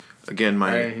again,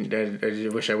 I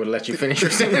wish I would have let you finish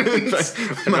your sentence.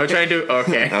 I'm not trying to.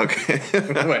 Okay. Okay.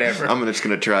 Whatever. I'm just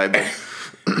gonna try, but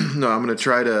no, I'm gonna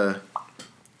try to.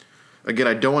 Again,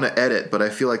 I don't want to edit, but I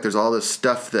feel like there's all this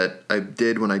stuff that I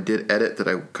did when I did edit that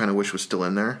I kind of wish was still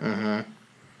in there. Mm-hmm.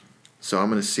 So I'm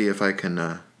gonna see if I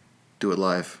can do it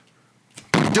live.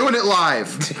 Doing it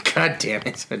live. God damn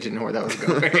it! I didn't know where that was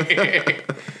going.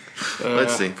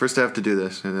 Let's see. First, I have to do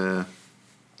this.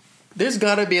 There's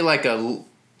got to be like a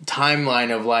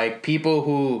timeline of like people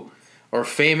who are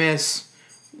famous,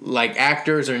 like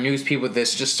actors or news people that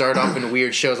just start off in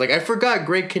weird shows. Like I forgot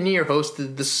Greg Kinnear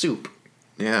hosted The Soup.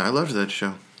 Yeah, I loved that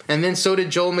show. And then so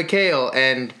did Joel McHale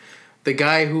and the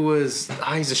guy who was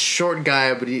he's a short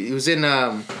guy, but he was in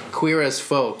Queer as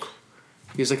Folk.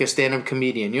 He was like a stand-up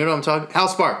comedian. You know what I'm talking? Hal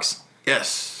Sparks.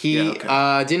 Yes. He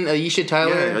didn't Alicia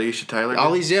Tyler. Yeah, Alicia Tyler.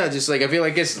 All these, just like I feel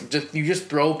like it's just you just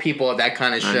throw people at that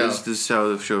kind of show. This is how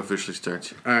the show officially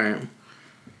starts. All right.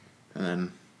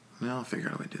 And then I'll figure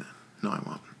out how I do that. No, I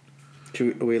won't.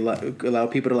 Should we allow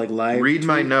people to like live? Read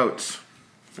my notes.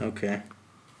 Okay.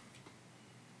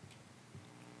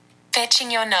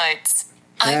 Fetching your notes.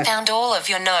 I found all of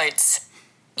your notes.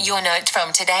 Your note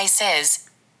from today says,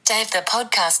 Dave the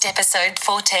Podcast episode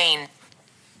 14.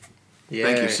 Yeah.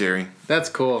 Thank you, Siri. That's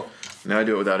cool. Now I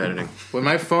do it without editing. When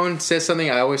my phone says something,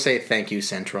 I always say thank you,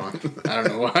 Centron. I don't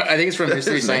know why. I think it's from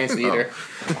Mystery Science Theater.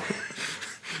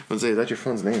 Let's say, is that your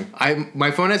phone's name?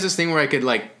 My phone has this thing where I could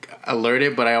like alert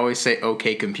it, but I always say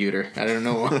okay, computer. I don't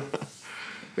know why.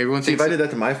 Everyone See, thinks if I did that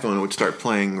to my phone, it would start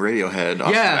playing Radiohead off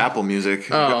of Apple Music.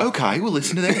 Oh. Okay, we'll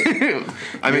listen to that.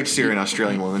 I made Siri an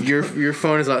Australian woman. Your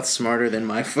phone is a lot smarter than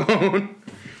my phone.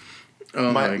 Oh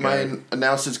my God. Mine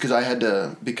announced it's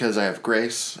because I have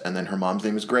Grace, and then her mom's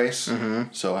name is Grace.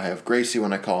 Mm-hmm. So I have Gracie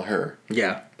when I call her.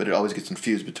 Yeah. But it always gets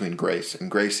confused between Grace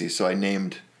and Gracie, so I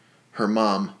named her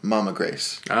mom Mama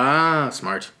Grace. Ah,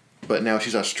 smart. But now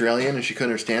she's Australian and she couldn't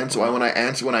understand. So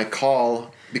when I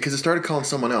call, because it started calling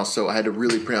someone else, so I had to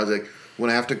really pronounce it. When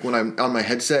I'm on my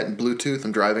headset and Bluetooth,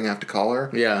 I'm driving, I have to call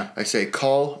her. Yeah. I say,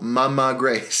 call Mama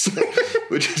Grace,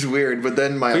 which is weird. But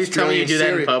then my Please tell me you do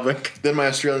that in public. Then my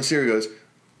Australian Siri goes,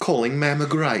 calling Mama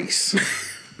Grace.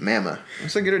 Mama.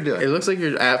 What's I get her do it? It looks like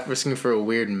you're asking for a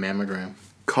weird mammogram.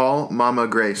 Call Mama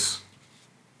Grace.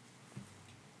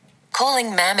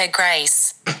 Calling Mama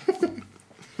Grace.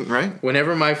 Right?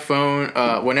 Whenever my phone,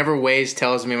 whenever Waze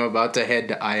tells me I'm about to head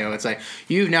to IO, it's like,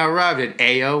 you've now arrived at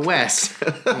AO West.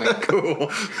 I'm like, cool.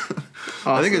 Awesome.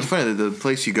 I think it's funny that the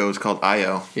place you go is called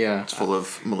IO. Yeah. It's full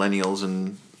of millennials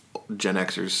and Gen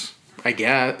Xers. I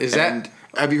guess.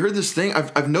 Have you heard this thing?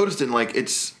 I've noticed it, like,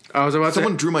 it's...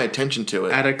 Someone drew my attention to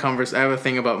it. I have a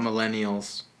thing about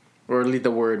millennials. Or leave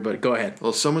the word, but go ahead.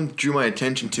 Well, someone drew my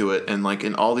attention to it, and, like,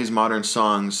 in all these modern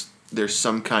songs, there's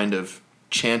some kind of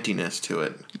chantiness to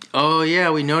it. Oh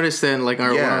yeah, we noticed that in like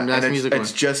our last music one.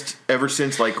 It's just ever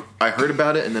since like I heard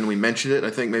about it and then we mentioned it. I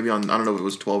think maybe on I don't know if it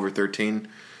was 12 or 13.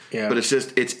 Yeah. But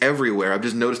it's everywhere. I've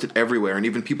just noticed it everywhere, and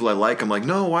even people I like, I'm like,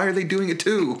 no, why are they doing it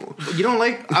too? You don't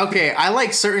like? Okay, I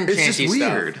like certain chanty it's just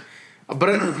weird. Stuff.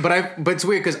 But it's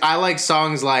weird because I like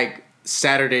songs like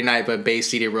Saturday Night by Bay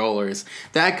City Rollers.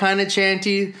 That kind of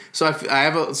chanty. So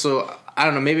I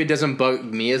don't know, maybe it doesn't bug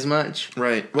me as much.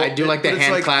 Right. Well, I do like the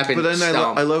hand clapping. But then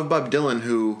I love Bob Dylan,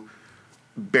 who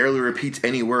barely repeats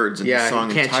any words in the song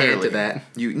entirely. Yeah, you can't chant to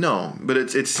that. No, but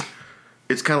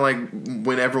it's kind of like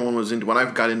when everyone was when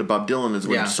I got into Bob Dylan is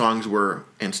when songs were,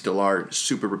 and still are,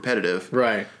 super repetitive.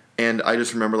 Right. And I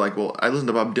just remember, like, well, I listen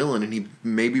to Bob Dylan, and he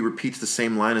maybe repeats the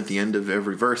same line at the end of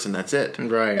every verse, and that's it.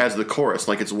 Right. As the chorus.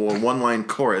 Like, it's a one-line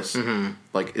chorus. Mm-hmm.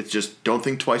 Like, it's just, don't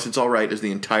think twice, it's all right, is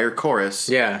the entire chorus.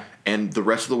 Yeah. And the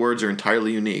rest of the words are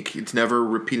entirely unique. It's never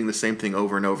repeating the same thing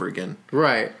over and over again.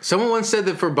 Right. Someone once said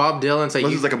that for Bob Dylan, it's like...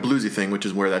 This is like a bluesy thing, which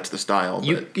is where that's the style.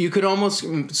 You could almost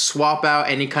swap out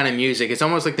any kind of music. It's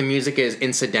almost like the music is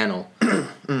incidental.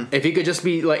 If he could just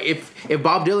be like... If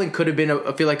Bob Dylan could have been,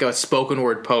 I feel like, a spoken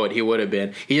word poet, he would have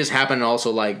been. He just happened to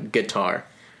also like guitar.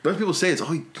 Most people say his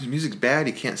music's bad,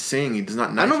 he can't sing, he does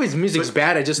not... I don't know if his music's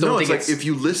bad, I just don't think it's... like if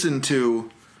you listen to...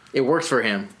 It works for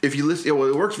him. If you listen, it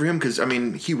works for him because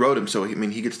he wrote him, so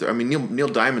he gets. Neil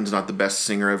Diamond's not the best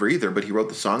singer ever either, but he wrote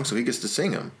the song, so he gets to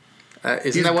sing them.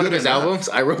 Isn't that one of his albums?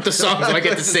 I wrote the song, so I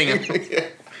get to sing them.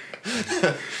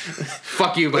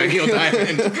 Fuck you, by Neil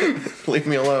Diamond. Leave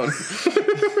me alone.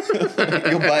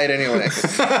 You'll buy it anyway.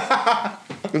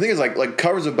 The thing is, like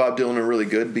covers of Bob Dylan are really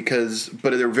good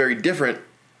but they're very different.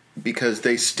 Because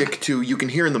they stick to, you can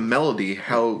hear in the melody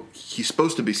how he's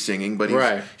supposed to be singing, but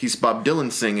he's Bob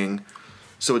Dylan singing,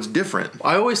 So it's different.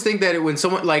 I always think that when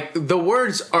someone, like, the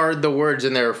words are the words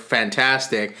and they're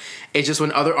fantastic. It's just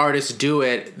when other artists do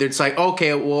it, it's like,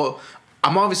 okay, well,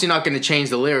 I'm obviously not going to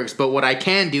change the lyrics, but what I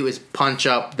can do is punch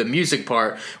up the music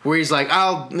part where he's like,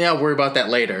 I'll worry about that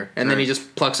later. And then he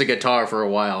just plucks a guitar for a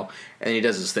while and he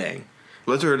does his thing.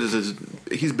 Well, that's what it is.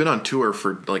 He's been on tour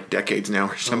for like decades now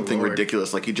or something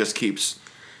ridiculous. Like he just keeps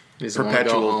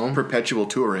perpetual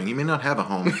touring. He may not have a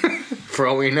home. For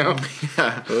all we know.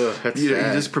 Yeah. Ugh, that's He's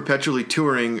sad. just perpetually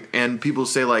touring, and people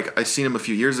say, like, I seen him a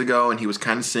few years ago, and he was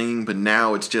kind of singing, but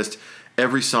now it's just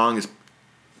every song is...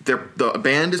 the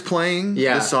band is playing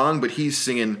the song, but he's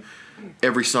singing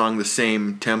every song the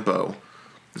same tempo.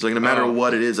 It's like no matter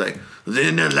what it is, like,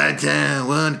 in the lifetime,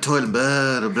 one toilet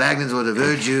bud, or blackness was a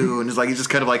virtue, and it's like he's just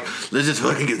kind of like, let's just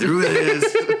fucking get through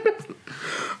this.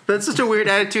 That's such a weird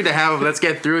attitude to have. Let's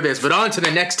get through this, but on to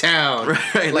the next town.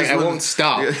 Right, like I won't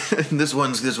stop. Yeah, this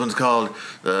one's called.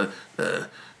 What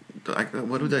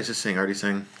did I just sing? I already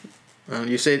sang.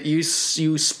 You said you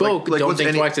spoke. Like, don't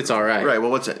think twice. It's all right. Right.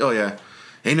 Well, what's it? Oh yeah.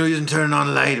 Ain't no use in turning on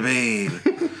the light, babe.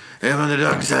 I'm on the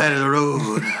dark side of the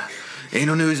road. Ain't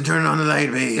no use in turning on the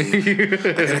light, babe.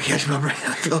 I gotta catch my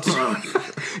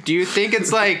breath. Do you think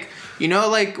it's like, you know,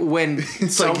 like when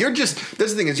It's like you're just.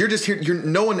 That's the thing is you're just here.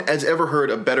 No one has ever heard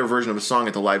a better version of a song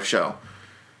at the live show,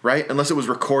 right? Unless it was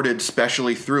recorded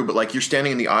specially through. But like you're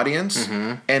standing in the audience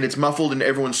and it's muffled and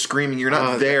everyone's screaming. You're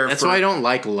not there. That's why I don't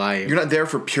like live. You're not there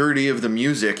for purity of the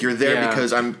music. You're there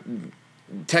because I'm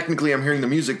hearing the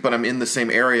music, but I'm in the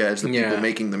same area as the people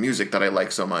making the music that I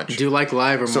like so much. Do you like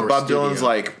live or so more Bob studio? Dylan's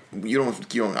like you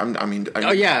don't.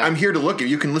 I'm here to look at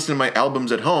you. Can listen to my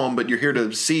albums at home, but you're here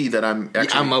to see that I'm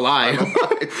alive.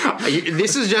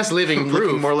 This is just living proof.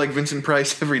 Looking more like Vincent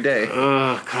Price every day.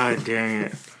 Oh, god dang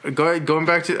it. Going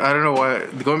back to, I don't know why,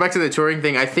 going back to the touring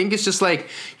thing, I think it's just like,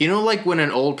 you know, like when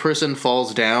an old person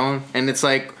falls down and it's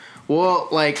like, well,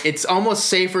 like, it's almost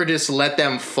safer to just let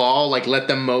them fall, like, let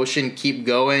the motion keep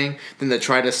going than to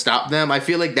try to stop them. I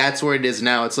feel like that's where it is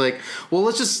now. It's like, well,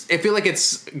 I feel like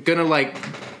it's gonna, like,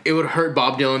 it would hurt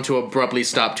Bob Dylan to abruptly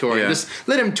stop touring. Yeah. Just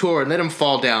let him tour and let him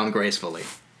fall down gracefully.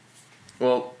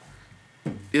 Well,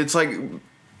 it's like,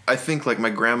 I think, like,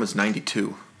 my grandma's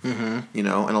 92, you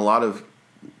know, and a lot of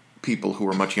people who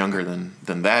are much younger than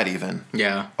that even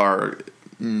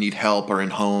need help, are in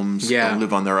homes, or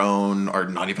live on their own, are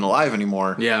not even alive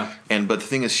anymore. Yeah. But the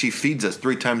thing is, she feeds us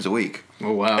 3 times a week.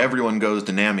 Oh, wow. Everyone goes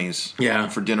to Nammy's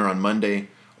for dinner on Monday,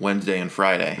 Wednesday, and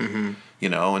Friday. You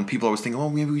know, and people always think, oh,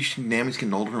 maybe we should, Nammy's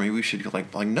getting older, maybe we should,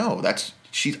 like no, that's,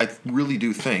 I really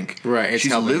do think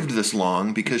she's lived this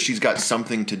long because she's got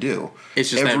something to do.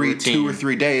 It's just every 2 or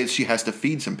 3 days she has to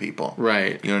feed some people.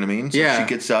 Right. You know what I mean? So she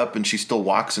gets up and she still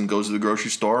walks and goes to the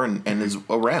grocery store and is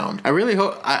around. I really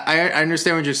hope, I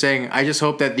understand what you're saying. I just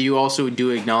hope that you also do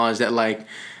acknowledge that, like,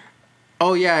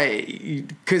 oh yeah,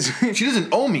 because she doesn't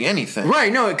owe me anything,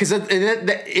 right? No, because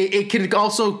it can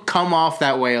also come off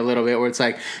that way a little bit, where it's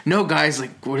like, no, guys,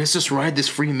 like, well, let's just ride this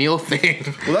free meal thing.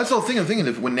 Well, that's the whole thing. I'm thinking,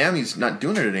 if when Nammy's not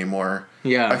doing it anymore,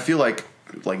 I feel like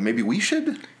maybe we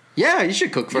should. Yeah, you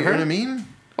should cook for her. You know what I mean?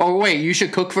 Oh wait, you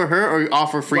should cook for her or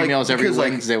offer free meals every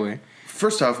Wednesday.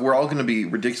 First off, we're all going to be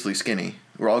ridiculously skinny.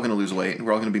 We're all going to lose weight.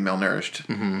 We're all going to be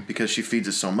malnourished because she feeds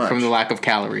us so much from the lack of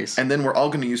calories, and then we're all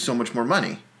going to use so much more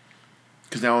money.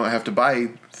 Because now I have to buy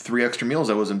 3 extra meals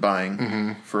I wasn't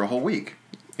buying for a whole week.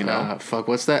 You know?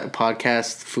 What's that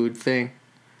podcast food thing?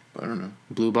 I don't know.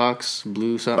 Blue Box?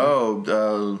 Blue something? Oh,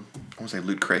 I want to say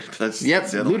Loot Crate. That's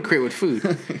Loot Crate with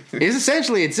food. It's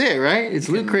it, right? It's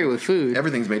Loot Crate with food.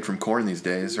 Everything's made from corn these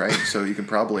days, right? So you can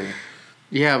probably...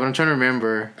 Yeah, but I'm trying to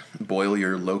remember. Boil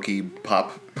your Loki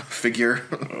pop figure.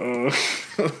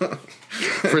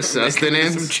 For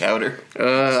sustenance. Some chowder.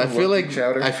 I feel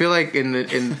like in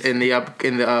the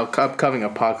upcoming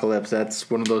apocalypse, that's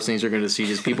one of those things you're going to see,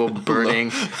 just people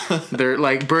burning their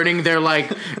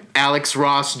Alex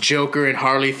Ross, Joker, and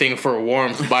Harley thing for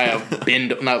warmth by a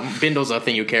bindle. Not bindle's a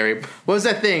thing you carry. What was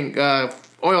that thing?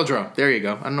 Oil drum. There you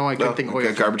go. I don't know why I can't think oil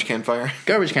drum. Garbage can fire?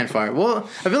 Garbage can fire. Well,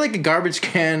 I feel like a garbage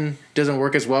can doesn't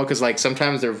work as well because, like,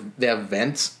 sometimes they have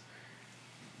vents.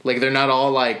 Like, they're not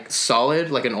all, like, solid,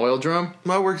 like an oil drum.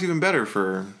 Well, it works even better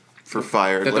for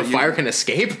fire. That the fire can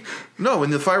escape? No,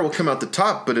 and the fire will come out the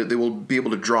top, but they will be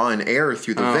able to draw in air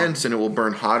through the vents, and it will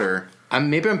burn hotter.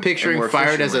 Maybe I'm picturing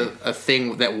fire as a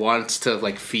thing that wants to,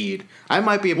 like, feed. I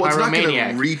might be a pyromaniac. It's not going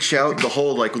to reach out the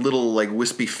whole, like, little, like,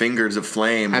 wispy fingers of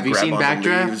flame. Have you seen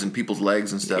Backdraft? Leaves and people's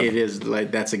legs and stuff. It is,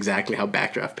 like, that's exactly how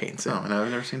Backdraft paints it. Oh, and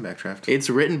I've never seen Backdraft. It's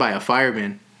written by a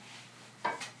fireman.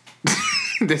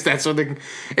 That's what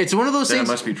it's one of those things.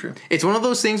 That must be true. It's one of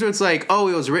those things where it's like, oh,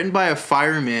 it was written by a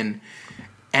fireman,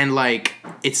 And like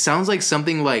it sounds like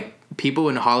something like people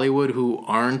in Hollywood who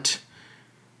aren't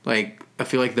like I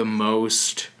feel like the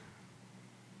most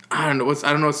I don't know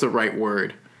what's the right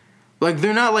word. Like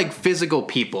they're not like physical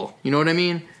people, you know what I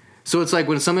mean? So it's like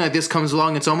when something like this comes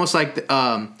along, it's almost like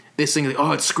this thing, like,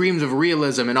 oh, it screams of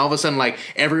realism, and all of a sudden, like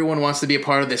everyone wants to be a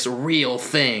part of this real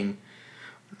thing.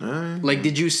 Like,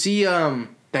 did you see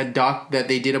that doc that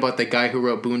they did about the guy who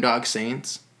wrote Boondock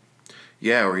Saints?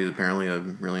 Yeah, where he's apparently a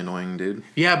really annoying dude.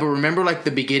 Yeah, but remember like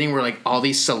the beginning where like all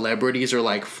these celebrities are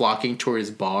like flocking to his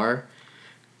bar,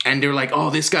 and they're like, oh,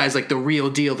 this guy's like the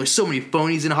real deal. There's so many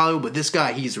phonies in Hollywood, but this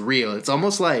guy, he's real. It's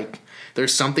almost like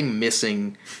there's something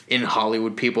missing in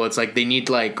Hollywood people. It's like they need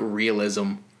like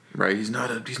realism. Right, he's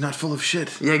not full of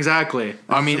shit. Yeah, exactly. That's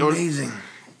I mean, amazing.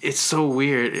 It's so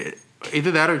weird.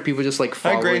 Either that or people just like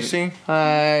following. Hi, Gracie.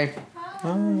 Hi.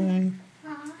 Hi. When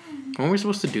are we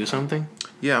supposed to do something?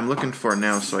 Yeah, I'm looking for it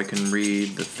now so I can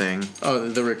read the thing. Oh,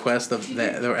 the request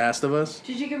that were asked of us?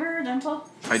 Did you give her a dental?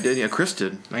 I did, yeah. Chris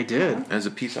did. I did. As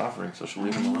a peace offering, so she'll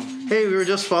leave him alone. Hey, we were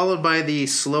just followed by the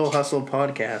Slow Hustle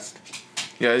podcast.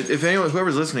 Yeah, if anyone,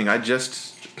 whoever's listening, I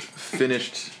just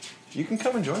finished. You can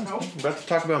come and join us. We're about to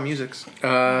talk about musics.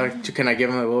 Can I give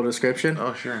him a little description?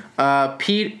 Oh, sure.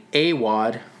 Pete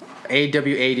Awad,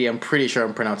 AWAD, I'm pretty sure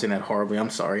I'm pronouncing that horribly, I'm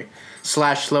sorry, /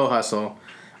 Slow Hustle.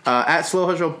 At Slow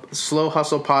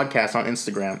Hustle Podcast on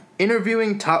Instagram.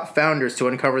 Interviewing top founders to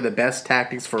uncover the best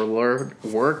tactics for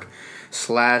work /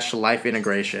 life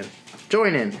integration.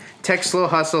 Join in. Text Slow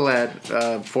Hustle at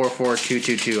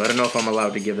 44222. I don't know if I'm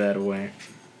allowed to give that away.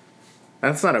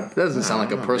 That doesn't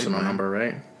sound like a personal number,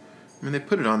 right? I mean, they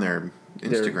put it on their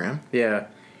Instagram. Yeah.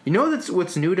 You know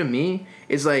what's new to me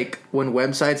is like when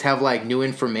websites have like new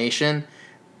information,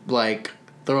 like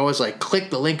they're always like, click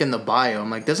the link in the bio.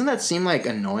 I'm like, doesn't that seem like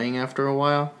annoying after a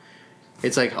while?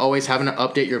 It's like always having to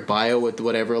update your bio with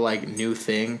whatever like new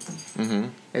thing. Mm-hmm.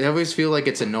 I always feel like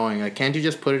it's annoying. Like, can't you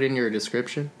just put it in your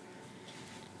description?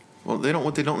 Well, they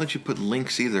don't let you put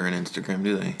links either in Instagram,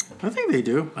 do they? I think they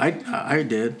do. I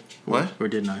did. What? Or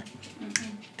didn't I?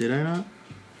 Did I not?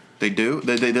 They do?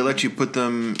 They let you put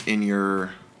them in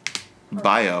your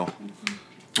bio.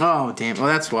 Oh, damn. Well,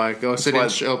 that's why. So it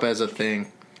didn't show up as a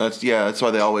thing. That's why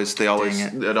it always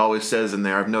says in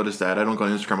there. I've noticed that. I don't go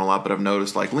on Instagram a lot, but I've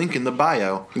noticed like link in the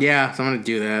bio. Yeah, so I'm gonna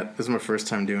do that. This is my first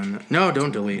time doing that. No,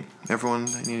 don't delete. Everyone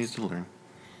needs to learn.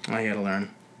 I gotta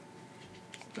learn.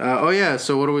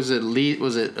 So what was it?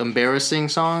 Was it embarrassing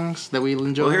songs that we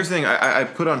enjoyed? Well, here's the thing. I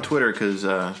put on Twitter because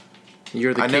you're the king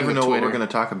of Twitter. I never know what we're gonna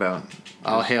talk about.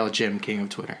 I'll hail Jim, king of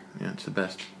Twitter. Yeah, it's the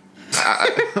best.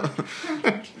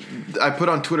 I put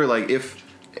on Twitter like if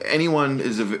anyone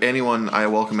is of anyone, I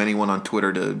welcome anyone on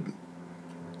Twitter to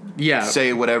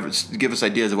say whatever, give us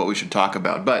ideas of what we should talk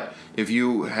about. But if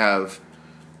you have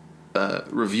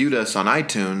reviewed us on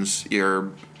iTunes,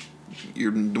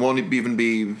 you won't even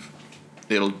be.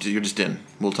 You're just in.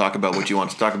 We'll talk about what you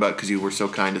want to talk about because you were so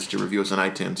kind as to review us on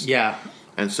iTunes. Yeah.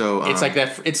 And so it's like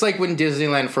that. It's like when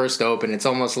Disneyland first opened. It's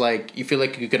almost like you feel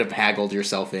like you could have haggled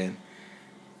yourself in.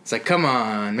 It's like, come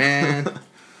on, man.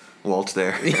 Walt's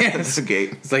there. Yeah, it's a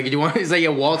gate. It's like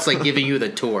Walt's like giving you the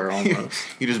tour almost.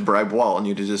 You just bribe Walt and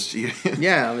you just.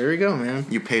 Yeah, there you go, man.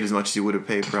 You paid as much as you would have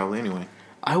paid probably anyway.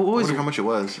 I wonder how much it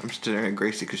was. I'm staring at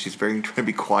Gracie because she's trying to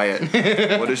be quiet.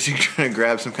 What is she trying to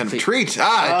grab? Some kind of treat?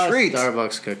 A treat.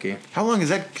 Starbucks cookie. How long has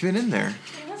that been in there?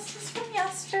 It was just from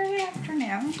yesterday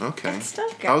afternoon. Okay. It's still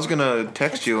good. I was gonna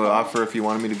text you, offer if you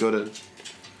wanted me to go to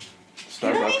Starbucks.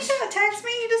 You don't need to text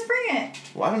me. You just bring it.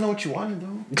 Well, I don't know what you wanted though.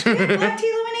 Black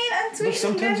tea, lemonade, unsweetened. But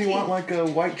sometimes you want like a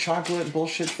white chocolate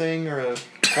bullshit thing or a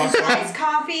croissant. Iced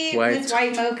coffee with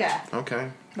white mocha. Okay.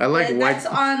 I like white. That's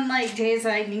on like days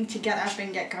that I need to get up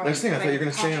and get going. Next thing, I thought you were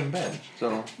gonna stay in bed.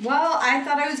 So. Well, I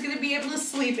thought I was gonna be able to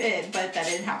sleep in, but that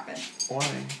didn't happen. Why?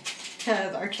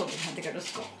 Because our children had to go to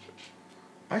school.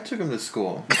 I took them to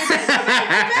school. Okay.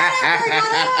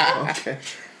 Okay.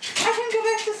 I can go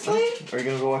back to sleep. Are you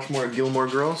gonna go watch more Gilmore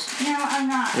Girls? No, I'm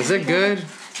not. Is it good?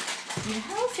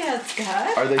 Hell yeah, it's good.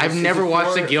 I've never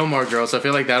watched the Gilmore Girls, so I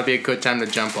feel like that would be a good time to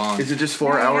jump on. Is it just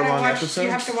 4-hour-long episodes?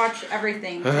 You have to watch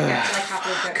everything to get like half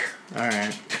of it.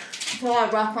 Alright. So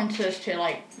like references to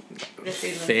like the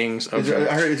season. Things. Okay.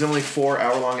 I heard it's only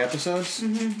 4-hour-long episodes?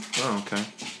 Mm-hmm. Oh, okay.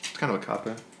 It's kind of a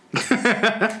cop-out.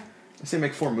 I say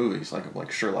make 4 movies,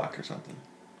 like Sherlock or something.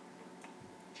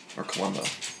 Or Columbo.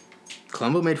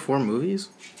 Columbo made 4 movies?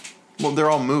 Well,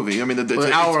 they're all movie. I mean, it's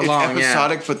hour long,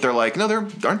 episodic, but they're like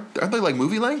aren't they like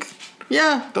movie length?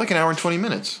 Yeah, they're like an hour and 20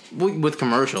 minutes with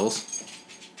commercials.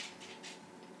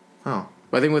 Oh,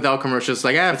 But I think without commercials,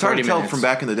 like I have It's hard 30 to tell minutes. from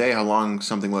back in the day how long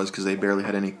something was because they barely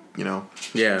had any,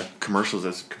 Yeah. commercials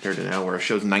as compared to now, where a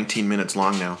show's 19 minutes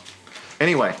long now.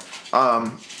 Anyway,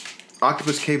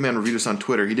 Octopus Caveman reviewed us on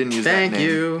Twitter. He didn't use that name. Thank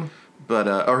you.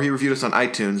 But or he reviewed us on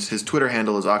iTunes. His Twitter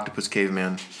handle is Octopus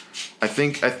Caveman. I'm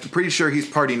pretty sure he's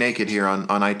party naked here on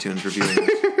iTunes reviewing us.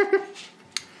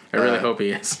 I really hope he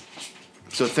is.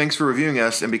 So thanks for reviewing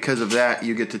us, and because of that,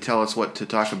 you get to tell us what to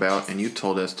talk about, and you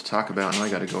told us to talk about. Now I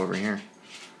got to go over here.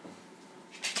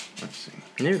 Let's see.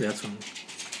 Maybe that's one.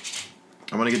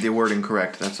 I'm gonna get the wording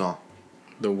correct. That's all.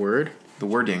 The word? The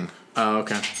wording. Oh,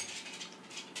 okay.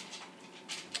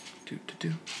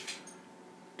 Do.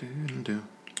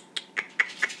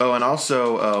 Oh, and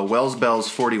also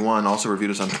WellsBells41 also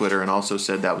reviewed us on Twitter and also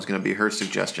said that was going to be her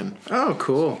suggestion. Oh,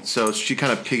 cool. So she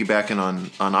kind of piggybacking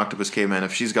on Octopus Caveman.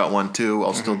 If she's got one too,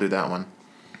 I'll still do that one.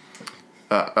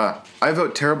 I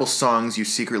vote terrible songs you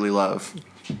secretly love.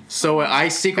 So I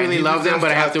secretly love them,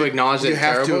 but I have to acknowledge that you it's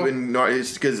have terrible? to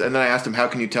acknowledge because. And then I asked him, how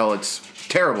can you tell it's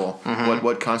terrible?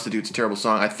 What constitutes a terrible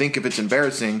song? I think if it's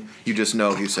embarrassing, you just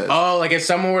know. He says. Oh, like if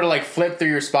someone were to like flip through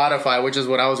your Spotify, which is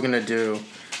what I was going to do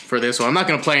for this one. I'm not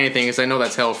going to play anything because I know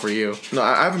that's hell for you. No,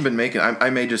 I haven't been making. I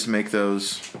may just make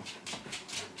those.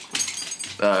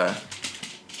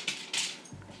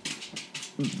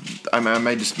 I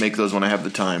may just make those when I have the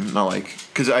time. Not like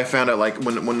because I found out like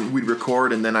when we'd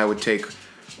record and then I would take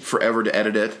forever to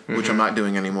edit it, which I'm not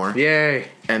doing anymore. Yay!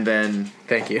 And then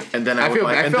Thank you. And then I I would feel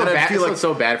like- I and feel then I'd bad. feel I feel like-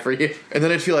 so bad for you. and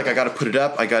then I'd feel like I got to put it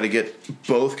up. I got to get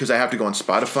both because I have to go on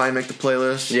Spotify and make the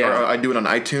playlist. Yeah. Or I do it on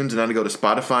iTunes and then I go to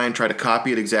Spotify and try to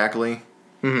copy it exactly.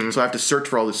 So I have to search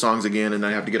for all the songs again, and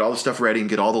then I have to get all the stuff ready and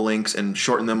get all the links and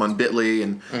shorten them on Bitly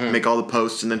and make all the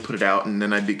posts and then put it out. And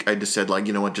then I just said like,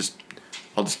 you know what,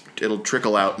 it'll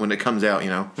trickle out when it comes out.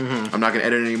 I'm not gonna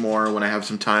edit anymore when I have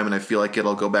some time and I feel like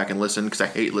it'll go back and listen because I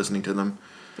hate listening to them.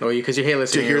 Oh, because you hate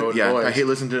listening to your own voice. I hate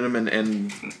listening to them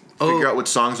and figure out what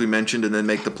songs we mentioned and then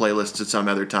make the playlists at some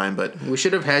other time. But We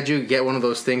should have had you get one of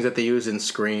those things that they use in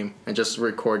Scream and just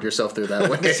record yourself through that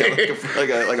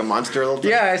way. like a monster little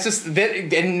thing. Yeah, it's just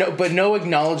that, but no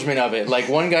acknowledgement of it. Like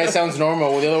one guy sounds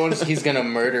normal, the other one he's gonna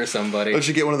murder somebody. I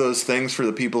should get one of those things for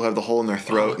the people who have the hole in their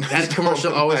throat. That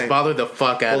commercial always bothered the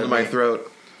fuck out Hold of my me. throat.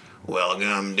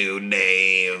 Welcome to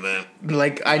Dave.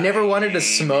 Like I never wanted to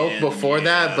smoke before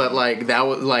that, but like that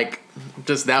was like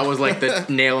the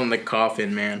nail in the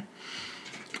coffin, man.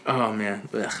 Oh man.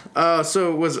 Ugh.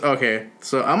 So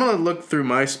I'm gonna look through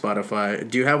my Spotify.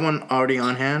 Do you have one already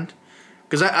on hand?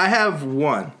 Because I have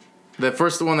one. The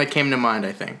first one that came to mind,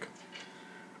 I think.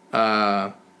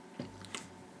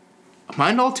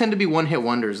 Mine all tend to be one-hit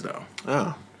wonders, though.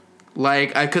 Oh.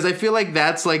 Like, because I feel like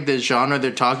that's like the genre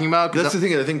they're talking about. That's the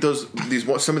thing. I think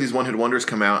some of these one-hit wonders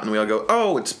come out, and we all go,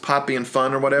 "Oh, it's poppy and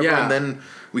fun" or whatever, Yeah. and then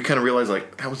we kind of realize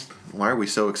like why are we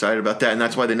so excited about that? And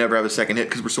that's why they never have a second hit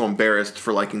because we're so embarrassed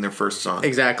for liking their first song.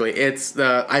 Exactly. It's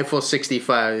the Eiffel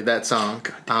 65, that song.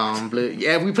 Blue.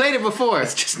 Yeah, we played it before.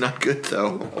 It's just not good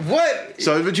though. What?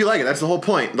 So, but you like it. That's the whole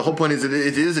point. The whole point is it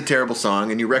is a terrible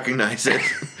song, and you recognize it,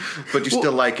 but you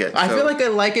still like it. I So- feel like I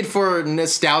like it for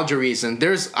nostalgia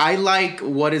reasons. I like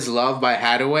What Is Love by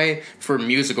Hathaway for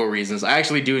musical reasons. I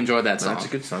actually do enjoy that song. That's a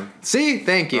good song. See,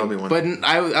 thank you. That'll be one. But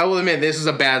I will admit this is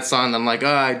a bad song. I'm like,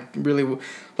 I really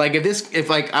like if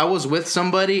like I was with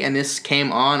somebody and this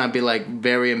came on, I'd be like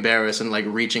very embarrassed and like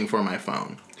reaching for my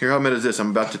phone. Here, how mad is this?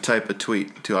 I'm about to type a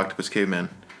tweet to Octopus Caveman.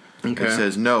 Okay. It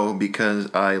says, "No, because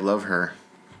I love her."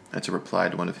 That's a reply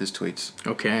to one of his tweets.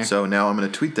 Okay. So now I'm going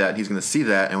to tweet that. He's going to see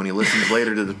that, and when he listens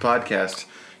later to the podcast,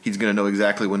 he's going to know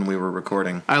exactly when we were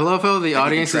recording. I love how the can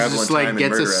audience is travel just in time like and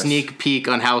gets a murder us. sneak peek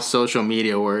on how social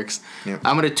media works. Yep.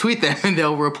 I'm gonna tweet them and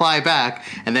they'll reply back,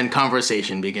 and then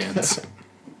conversation begins.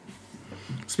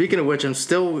 Speaking of which, I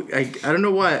don't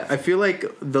know why I feel like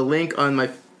the link on my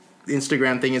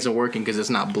Instagram thing isn't working because it's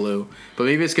not blue, but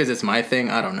maybe it's because it's my thing.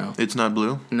 I don't know. It's not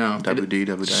blue? No. WD,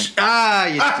 WD. Ah,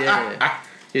 you did it.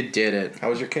 You did it. How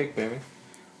was your cake, baby?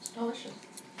 It's delicious.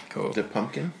 Cool. Is it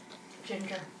pumpkin?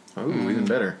 Ginger. Oh, even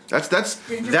better. That's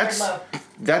Gingerbread loaf.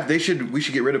 that we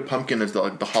should get rid of pumpkin as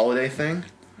the holiday thing,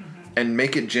 and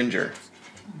make it ginger,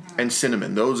 and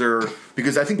cinnamon. Those are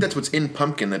because I think that's what's in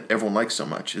pumpkin that everyone likes so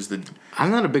much is the.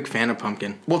 I'm not a big fan of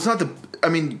pumpkin. Well, it's not the. I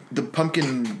mean, the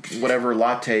pumpkin whatever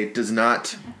latte does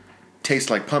not taste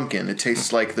like pumpkin. It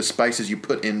tastes like the spices you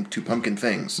put into pumpkin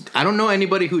things. I don't know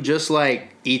anybody who just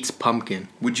like eats pumpkin.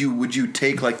 Would you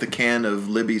take like the can of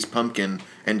Libby's pumpkin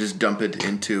and just dump it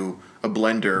into a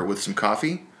blender with some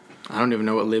coffee? I don't even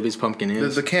know what Libby's pumpkin is.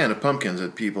 There's a can of pumpkins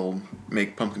that people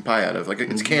make pumpkin pie out of. Like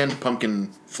it's canned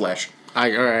pumpkin flesh. All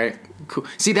right, cool.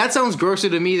 See, that sounds grosser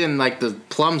to me than like the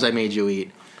plums I made you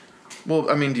eat. Well,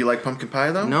 I mean, do you like pumpkin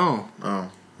pie though? No. Oh,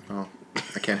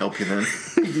 I can't help you then.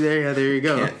 There you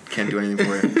go. Can't do anything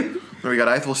for you. We got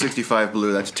Eiffel 65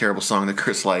 Blue. That's a terrible song that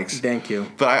Chris likes. Thank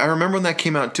you. But I remember when that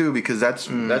came out too, because that's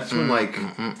when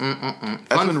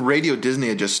when Radio Disney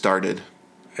had just started.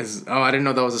 I didn't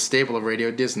know that was a staple of Radio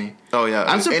Disney. Oh yeah,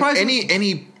 I'm surprised.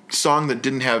 Any song that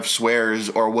didn't have swears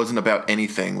or wasn't about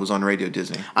anything was on Radio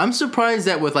Disney. I'm surprised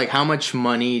that with like how much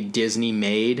money Disney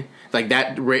made, like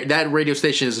that radio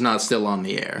station is not still on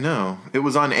the air. No, it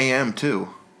was on AM too.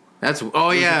 That's It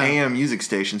was an AM music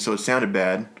station, so it sounded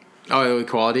bad. Oh, the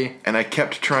quality. And I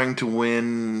kept trying to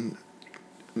win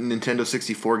Nintendo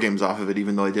 64 games off of it,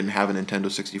 even though I didn't have a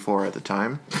Nintendo 64 at the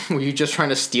time. Were you just trying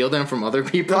to steal them from other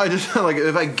people? No, I just like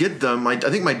if I get them. I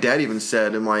think my dad even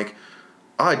said, "I'm like,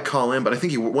 I'd call in," but I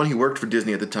think he worked for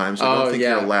Disney at the time, so I don't think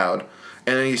you're allowed.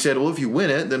 And then he said, "Well, if you win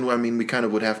it, then I mean, we kind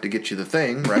of would have to get you the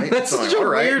thing, right?" That's such a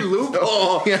weird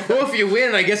loophole. Yeah. Well, if you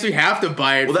win, I guess we have to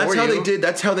buy it. Well, that's how they did.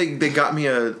 That's how they got me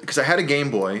because I had a Game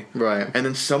Boy, right? And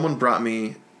then someone bought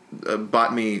me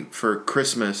for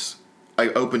Christmas. I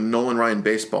opened Nolan Ryan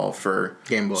Baseball for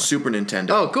Game Boy, Super Nintendo.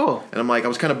 Oh, cool! And I'm like, I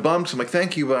was kind of bummed. So I'm like,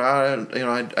 thank you, but I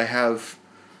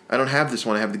don't have this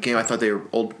one. I have the game. I thought they were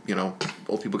old.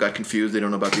 Old people got confused. They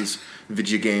don't know about these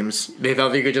video games. They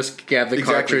thought they could just get the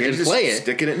cartridge and play it.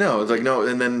 Stick it in. No, it's like no.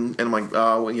 And I'm like,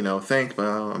 thanks, but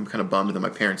I'm kind of bummed. And then my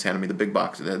parents handed me the big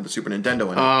box that had the Super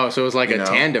Nintendo in it. Oh, so it was like a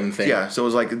tandem thing. Yeah, so it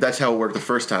was like that's how it worked the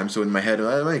first time. So in my head,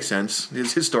 that makes sense.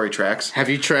 His story tracks. Have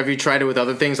you tried it with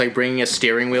other things like bringing a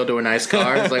steering wheel to a nice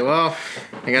car? It's like, well,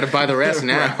 I got to buy the rest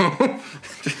now. One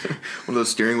of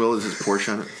those steering wheels is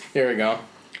Porsche on it. Here we go.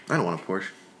 I don't want a Porsche.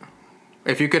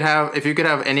 If you could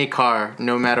have any car,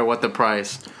 no matter what the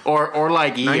price, or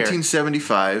like year.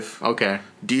 1975. Okay.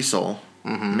 Diesel,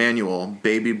 manual,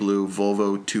 baby blue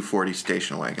Volvo 240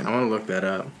 station wagon. I want to look that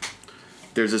up.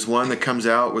 There's this one that comes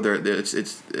out where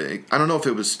it's I don't know if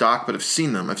it was stock, but I've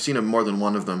seen them. I've seen more than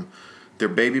one of them. They're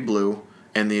baby blue,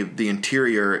 and the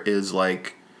interior is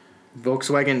like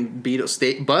Volkswagen Beetle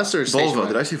bus or station Volvo.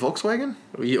 wagon? Did I say Volkswagen?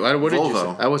 What did Volvo. You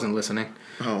say? I wasn't listening.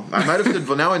 Oh, I might have said.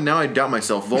 Now I doubt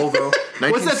myself. Volvo.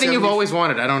 What's that thing you've always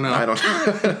wanted? I don't know.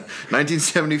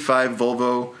 1975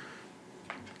 Volvo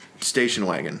station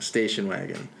wagon. Station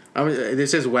wagon. This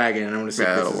says wagon, and I'm going to say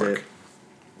this is work. it.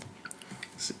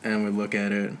 And we look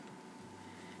at it.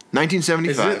 1975.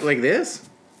 Is it like this?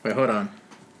 Wait, hold on.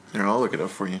 Here, I'll look it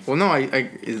up for you. Well, no,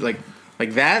 it's like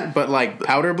that, but like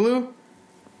powder blue.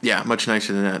 Yeah, much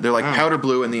nicer than that. They're like powder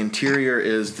blue, and the interior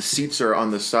is the seats are on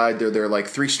the side. They're like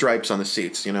 3 stripes on the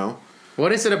seats.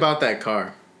 What is it about that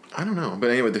car? I don't know,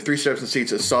 but anyway, the 3 stripes on the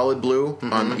seats is solid blue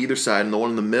on either side, and the one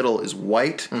in the middle is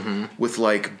white with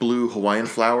like blue Hawaiian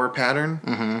flower pattern,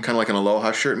 kind of like an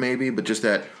Aloha shirt maybe, but just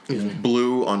that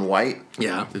blue on white.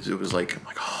 Yeah, it was like I'm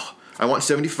like, oh, I want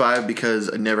 75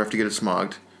 because I never have to get it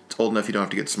smogged. It's old enough you don't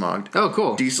have to get smogged. Oh,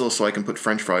 cool. Diesel, so I can put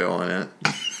French fry oil in it.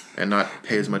 And not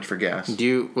pay as much for gas. Do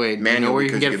you Manual, you know where you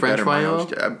can get French fry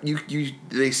oil?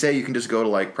 They say you can just go to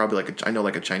like probably like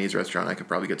a Chinese restaurant. I could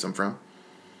probably get some from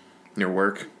near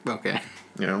work. Okay.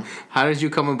 How did you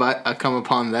come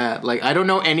upon that? Like, I don't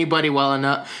know anybody well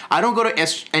enough. I don't go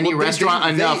to any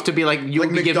restaurant enough to be like, you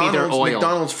can give me their oil.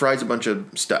 McDonald's fries a bunch of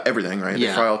stuff, everything, right?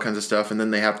 They fry all kinds of stuff, and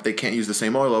then they can't use the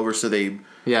same oil over, so they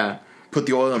put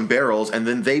the oil in barrels, and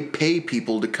then they pay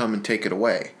people to come and take it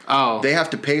away. Oh. They have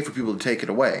to pay for people to take it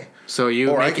away. So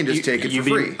I can just take it for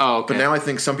free. Oh, okay. But now I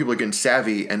think some people are getting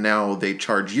savvy, and now they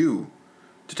charge you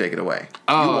to take it away.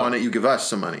 Oh. You want it, you give us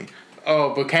some money.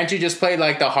 Oh, but can't you just play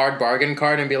like the hard bargain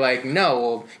card and be like,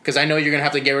 no, because I know you're gonna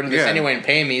have to get rid of this anyway and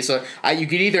pay me. So you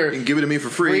could either give it to me for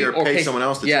free or pay someone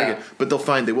else to take it. But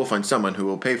they will find someone who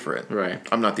will pay for it. Right.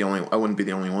 I wouldn't be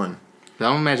the only one. I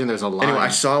don't imagine there's a line. Anyway, I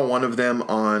saw one of them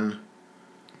on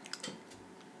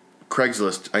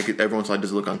Craigslist. Every once in a while I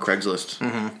just look on Craigslist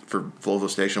for Volvo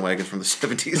station wagons from the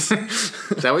 70s.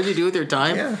 Is that what you do with your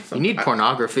time? Yeah. You need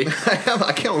pornography.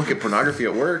 I can't look at pornography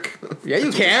at work. Yeah,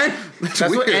 you can. That's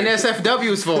what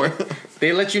NSFW is for.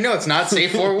 They let you know it's not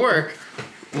safe for work.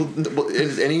 Well,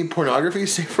 is any pornography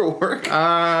safe for work?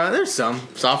 There's some.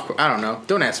 I don't know.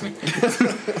 Don't ask me.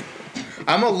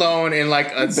 I'm alone in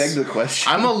like a. Beg the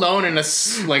question. I'm alone in a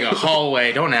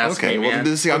hallway. Don't ask me, man.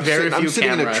 Well, see, I'm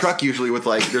sitting in a truck usually with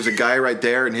like there's a guy right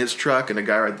there in his truck and a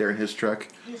guy right there in his truck.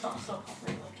 He's also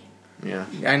lovely looking.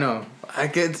 Yeah, I know.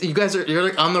 You're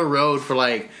like on the road for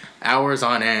like hours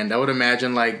on end. I would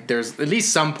imagine like there's at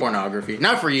least some pornography.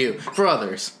 Not for you, for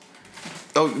others.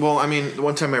 Oh, well, I mean,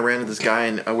 one time I ran into this guy,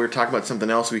 and we were talking about something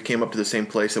else. We came up to the same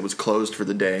place that was closed for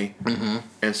the day. Mm-hmm.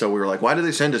 And so we were like, why did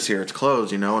they send us here? It's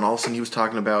closed, And all of a sudden he was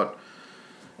talking about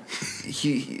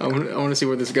I want to see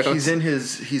where this goes. He's in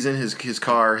his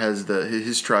car,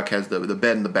 his truck has the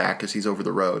bed in the back because he's over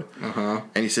the road.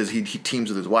 And he says he teams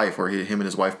with his wife, or him and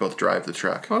his wife both drive the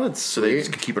truck. Oh, that's so sweet. they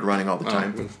just keep it running all the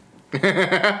time.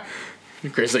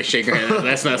 Grace's like shaking her head.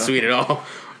 That's not sweet at all.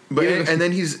 But and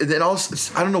then also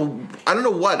I don't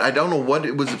know what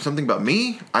it was, something about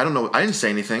me. I don't know. I didn't say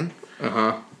anything.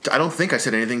 I don't think I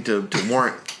said anything to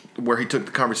warrant where he took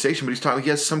the conversation. But he's talking. He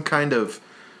has some kind of.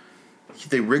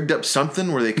 They rigged up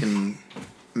something where they can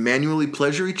manually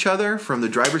pleasure each other from the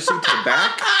driver's seat to the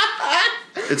back.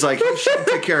 It's like she can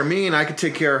take care of me and I can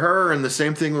take care of her, and the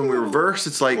same thing when we reverse.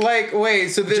 It's like wait,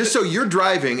 so just so you're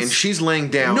driving and she's laying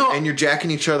down and you're jacking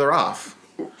each other off.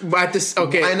 But this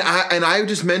okay, and I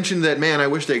just mentioned that, man, I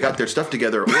wish they got their stuff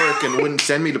together at work and wouldn't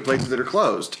send me to places that are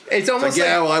closed. It's almost like,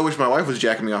 well, I wish my wife was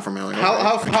jacking me off from my own.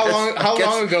 How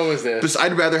long ago was this?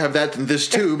 I'd rather have that than this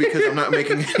too, because I'm not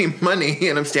making any money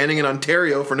and I'm standing in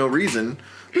Ontario for no reason.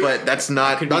 But that's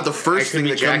not the first thing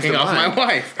that comes to mind. My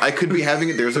wife. I could be having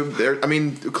it. I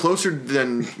mean, closer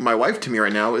than my wife to me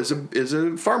right now is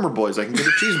a Farmer Boys. I can get a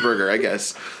cheeseburger. I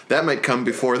guess that might come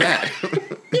before that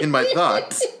in my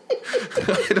thoughts.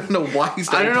 I don't know why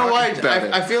he's. I don't know why.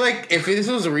 I feel like if this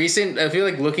was recent, I feel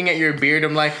like looking at your beard,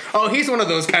 I'm like, oh, he's one of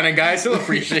those kind of guys who'll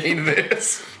appreciate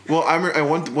this. Well,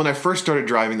 when I first started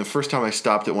driving, the first time I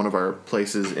stopped at one of our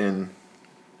places in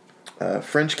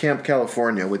French Camp,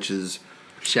 California, which is.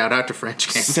 Shout out to French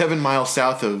Camp. 7 miles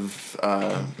south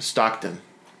of Stockton.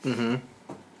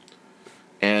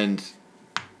 And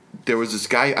there was this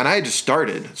guy, and I had just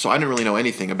started, so I didn't really know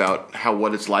anything about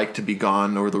what it's like to be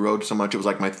gone over the road so much. It was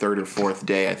like my third or fourth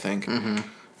day, I think.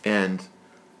 And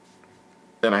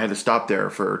then I had to stop there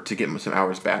to get some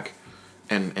hours back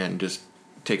and just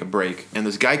take a break. And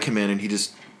this guy came in, and he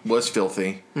just was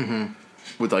filthy.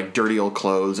 With like dirty old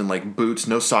clothes and like boots,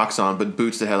 no socks on, but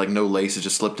boots that had like no laces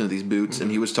just slipped into these boots. And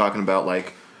he was talking about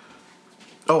like,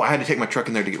 I had to take my truck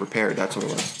in there to get repaired. That's what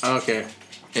it was. Okay.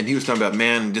 And he was talking about,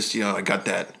 man, just, I got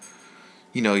that,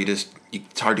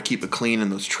 it's hard to keep it clean in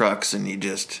those trucks, and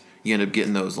you end up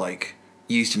getting those like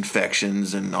yeast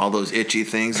infections and all those itchy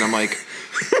things. And I'm like,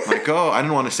 I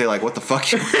didn't want to say like, what the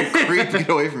fuck, you creep, get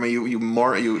away from me, you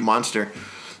monster.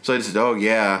 So I just said,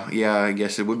 I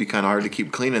guess it would be kind of hard to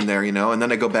keep clean in there, And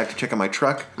then I go back to check on my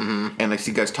truck, and I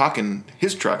see guys talking.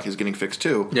 His truck is getting fixed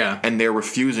too. Yeah. And they're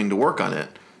refusing to work on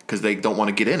it because they don't want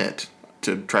to get in it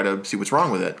to try to see what's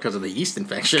wrong with it. Because of the yeast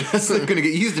infection. They're going to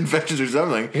get yeast infections or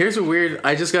something. Here's a weird...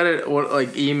 I just got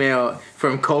a email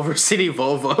from Culver City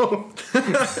Volvo.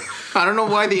 I don't know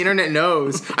why the internet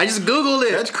knows. I just Googled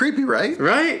it. That's creepy, right?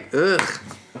 Right? Ugh.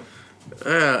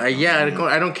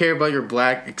 I don't care about your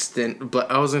I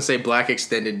was gonna say black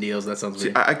extended deals. That sounds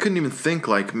weird. I couldn't even think,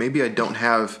 like, maybe I don't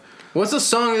have. What's a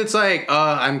song that's like,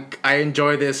 I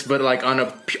enjoy this, but like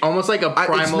on almost like a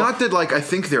primal. It's not that like I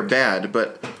think they're bad,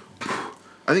 but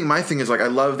I think my thing is like I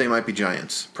love They Might Be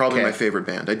Giants. Probably my favorite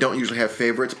band. I don't usually have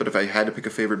favorites, but if I had to pick a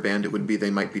favorite band, it would be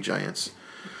They Might Be Giants.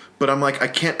 But I'm like, I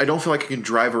don't feel like I can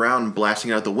drive around blasting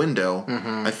it out the window.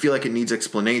 I feel like it needs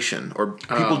explanation, or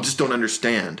people just don't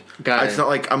understand. It's not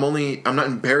like I'm not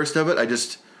embarrassed of it. I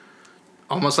just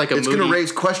almost like it's going to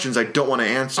raise questions I don't want to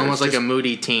answer. Almost like a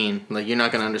moody teen. Like you're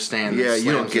not going to understand. Yeah,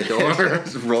 you don't get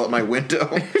it. Roll up my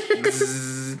window.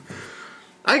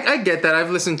 I get that. I've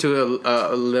listened to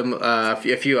a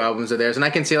few albums of theirs, and I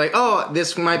can see like,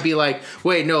 this might be like,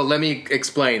 wait, no, let me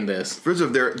explain this. First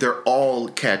of all, they're all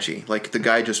catchy. Like the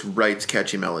guy just writes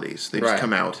catchy melodies. They just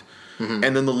come out, and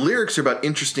then the lyrics are about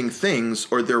interesting things,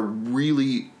 or they're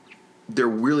really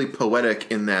poetic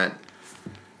in that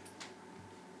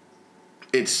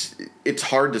it's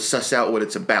hard to suss out what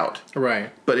it's about.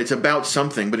 Right. But it's about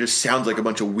something, but it just sounds like a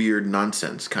bunch of weird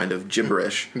nonsense, kind of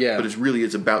gibberish. Yeah. But it really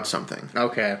is about something.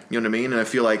 Okay. You know what I mean? And I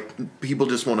feel like people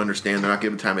just won't understand. They're not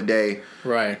given the time of day.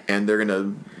 Right. And they're going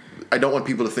to... I don't want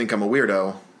people to think I'm a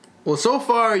weirdo. Well, so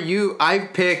far,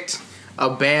 I've picked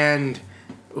a band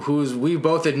whose we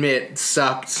both admit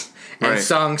sucked and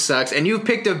song sucks. And you've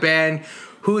picked a band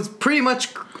who's pretty much...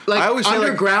 Like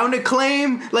underground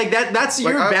acclaim, like that's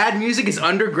like your bad music is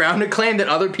underground acclaim that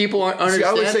other people understand. See,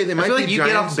 I would say they might I feel like be you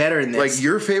Giants. Get off better in this. Like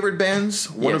your favorite bands,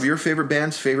 one of your favorite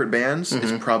bands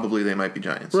is probably They Might Be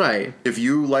Giants. Right. If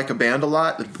you like a band a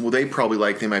lot, well, they probably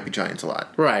like They Might Be Giants a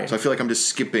lot. Right. So I feel like I'm just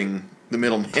skipping the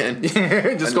middleman. Just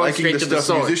and going liking straight the to stuff the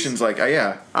source. musicians like.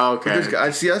 Yeah. Okay. I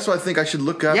see. That's what I think I should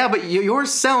look up. Yeah, but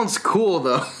yours sounds cool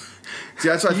though. See,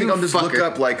 that's what I think I'll just look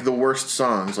up like the worst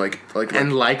songs, like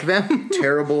and like them.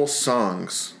 Terrible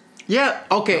songs. Yeah.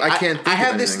 Okay. I can't. I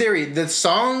have this theory: the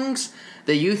songs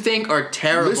that you think are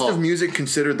terrible. List of music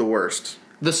considered the worst.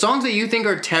 The songs that you think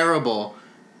are terrible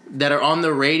that are on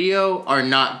the radio are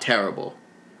not terrible.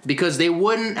 Because they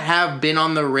wouldn't have been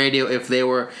on the radio if they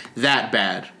were that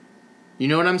bad. You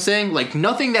know what I'm saying? Like,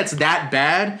 nothing that's that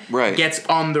bad gets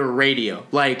on the radio.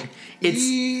 Like, it's...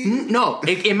 No,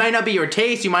 it might not be your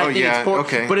taste. You might think it's poor.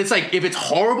 Okay. But it's like, if it's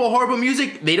horrible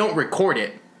music, they don't record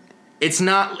it. It's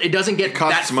not... It doesn't get that far.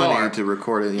 It costs money to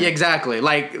record it. Yeah, exactly.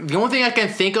 Like, the only thing I can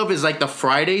think of is, like, the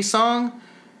Friday song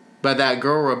by that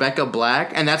girl, Rebecca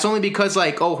Black. And that's only because,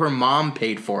 like, her mom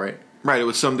paid for it. Right,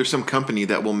 there's some company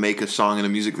that will make a song and a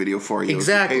music video for you.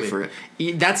 Exactly. If you pay for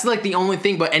it. That's like the only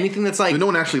thing, but anything that's like... No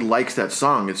one actually likes that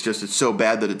song. It's just, it's so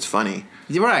bad that it's funny.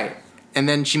 You're right. And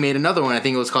then she made another one. I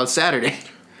think it was called Saturday.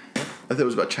 I thought it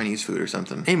was about Chinese food or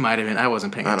something. It might have been. I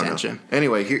wasn't paying attention. Know.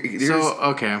 Anyway, here's... So,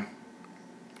 okay.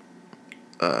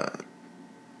 The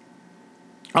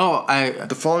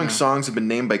following songs have been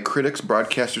named by critics,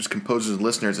 broadcasters, composers, and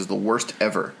listeners as the worst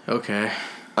ever. Okay.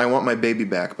 I Want My Baby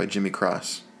Back by Jimmy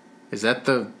Cross. Is that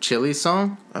the Chili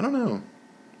song? I don't know.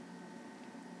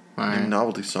 All right.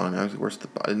 Novelty song. I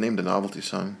named a novelty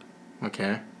song.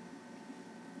 Okay.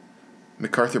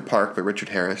 MacArthur Park by Richard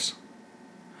Harris.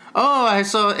 Oh, I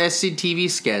saw a SCTV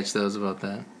sketch that was about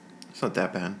that. It's not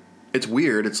that bad. It's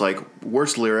weird. It's like,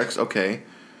 worst lyrics. Okay.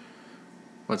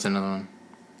 What's another one?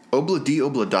 Obla Di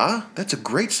Obla Da? That's a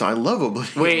great song. I love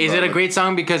Obla Di. Wait, is it a great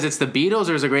song because it's the Beatles,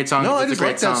 or is it a great song because it's a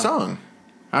great song? No, I just like that song.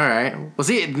 All right. Well,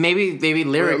 see, maybe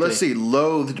lyrically. Right, let's see.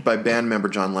 Loathed by band member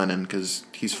John Lennon, because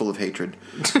he's full of hatred.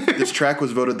 This track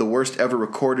was voted the worst ever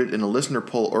recorded in a listener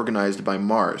poll organized by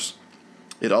Mars.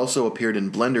 It also appeared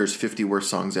in Blender's 50 Worst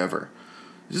Songs Ever.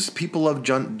 Just people love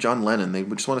John Lennon. They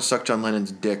just want to suck John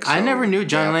Lennon's dick. So I never knew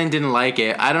John Lennon didn't like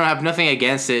it. I don't have nothing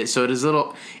against it, so it is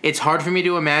it's hard for me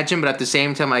to imagine, but at the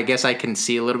same time, I guess I can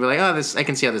see a little bit like, I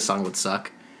can see how this song would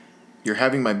suck. You're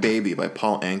Having My Baby by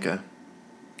Paul Anka.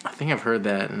 I think I've heard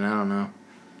that, and I don't know.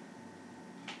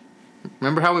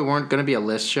 Remember how we weren't going to be a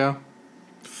list show?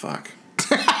 Fuck.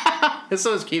 Let's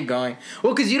just keep going.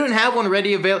 Well, because you don't have one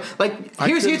ready available. Like,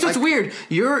 here's what's weird.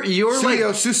 You're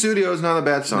Studio is not a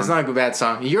bad song. It's not a bad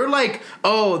song. You're like,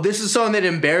 this is a song that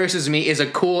embarrasses me is a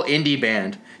cool indie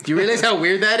band. Do you realize how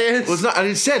weird that is? Well, it's not. I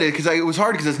just said it because it was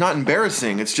hard because it's not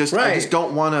embarrassing. It's just I just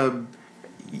don't want to.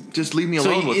 Just leave me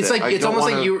alone with it.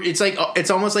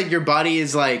 It's almost like your body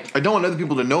is like. I don't want other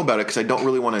people to know about it because I don't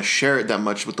really want to share it that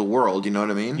much with the world. You know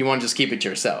what I mean? You want to just keep it to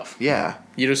yourself. Yeah.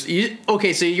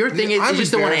 Okay. So your thing is you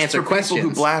just don't want to answer questions. People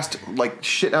who blast like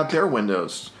shit out their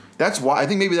windows. That's why. I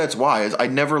think maybe that's why. Is I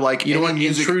never like you don't any want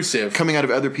music intrusive coming out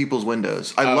of other people's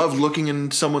windows. I love looking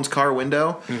in someone's car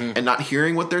window and not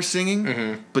hearing what they're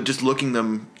singing, but just looking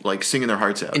them like singing their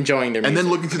hearts out, enjoying their music. And then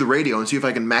looking through the radio and see if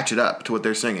I can match it up to what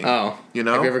they're singing. Oh, you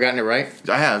know? Have you ever gotten it right?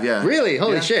 I have. Yeah. Really?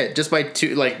 Holy shit! Just by a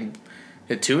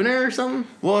tuner or something?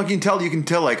 Well, you can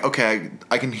tell like, okay,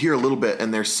 I can hear a little bit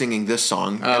and they're singing this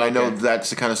song. And I know that's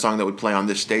the kind of song that would play on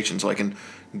this station, so I can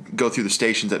go through the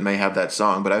stations that may have that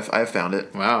song, but I've found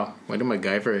it. Wow. Way to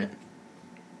MacGyver it.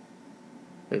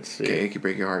 Let's see. Okay, Achy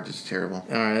Break Your Heart is terrible.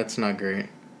 Alright, that's not great.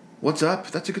 What's Up?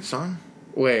 That's a good song.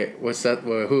 Wait, what's that?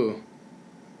 Who?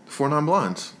 Four Non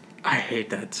Blondes. I hate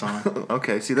that song.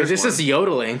 Okay, see, there's this is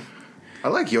yodeling. I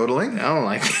like yodeling. I don't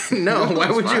like it. No,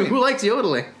 why would you? Who likes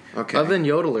yodeling? Okay. Other than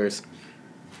yodelers.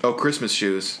 Oh, Christmas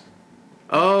Shoes.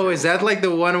 Oh, is that like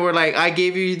the one where like I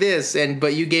gave you this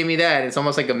but you gave me that? It's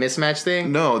almost like a mismatch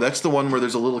thing? No, that's the one where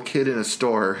there's a little kid in a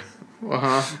store.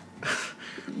 Uh-huh.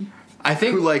 I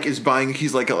think who like is buying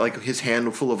he's like his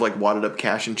hand full of like wadded up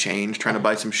cash and change trying to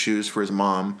buy some shoes for his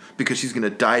mom because she's going to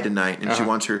die tonight and he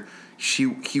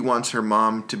wants her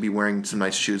mom to be wearing some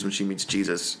nice shoes when she meets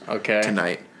Jesus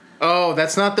tonight. Oh,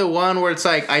 that's not the one where it's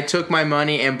like, I took my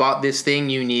money and bought this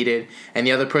thing you needed, and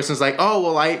the other person's like, oh,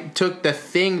 well, I took the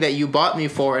thing that you bought me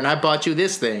for, and I bought you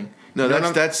this thing. No,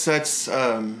 that's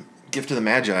Gift of the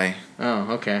Magi.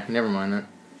 Oh, okay. Never mind that.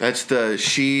 That's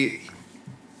he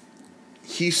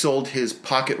sold his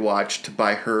pocket watch to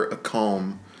buy her a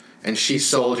comb, and she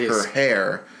sold her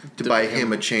hair to buy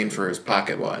him a chain for his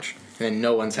pocket watch. And then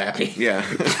no one's happy. Yeah.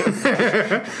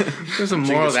 There's a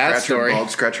moral of that story.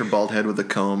 Scratch her bald head with a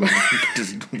comb and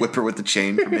just whip her with the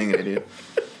chain for being an idiot.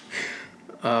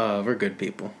 We're good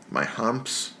people. My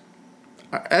humps.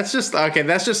 That's just okay.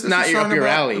 That's just not up your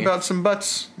alley. About some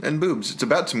butts and boobs. It's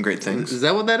about some great things. Is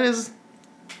that what that is?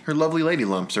 Her lovely lady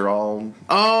lumps are all.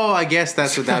 Oh, I guess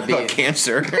that's what that be. About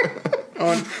cancer.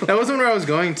 That wasn't where I was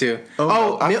going to.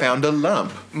 I found a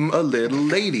lump. A little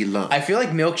lady lump. I feel like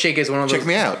milkshake is one of those. Check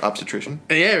me out, obstetrician.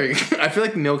 Yeah, I feel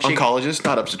like milkshake. Oncologist,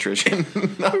 not obstetrician.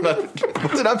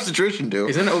 What's an obstetrician do?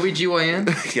 Is it an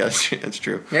OBGYN? Yes, that's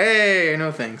true. Hey,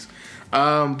 no thanks.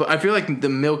 But I feel like the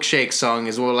milkshake song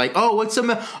is more like, oh, what's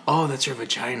the oh, that's her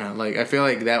vagina. Like, I feel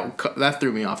like that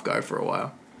threw me off guard for a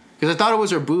while. Because I thought it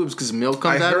was her boobs because milk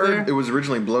comes out of there. It was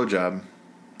originally blowjob.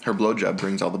 Her blowjob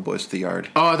brings all the boys to the yard.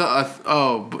 Oh, I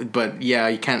thought. But yeah,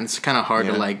 you can't. It's kind of hard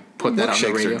to like put that on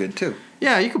the radio. Milkshakes are good too.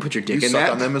 Yeah, you can put your dick You in suck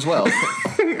that. on them as well.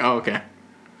 Oh, okay.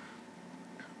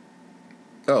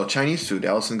 Oh, Chinese Food,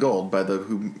 Allison Gold by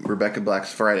Rebecca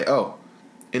Black's Friday. Oh,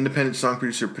 independent song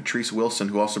producer Patrice Wilson,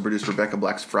 who also produced Rebecca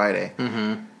Black's Friday.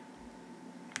 Mm-hmm.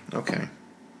 Okay.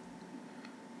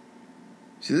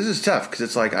 See, this is tough because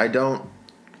it's like I don't.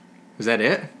 Is that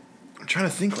it? I'm trying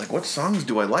to think, like, what songs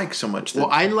do I like so much? Well,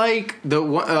 I like the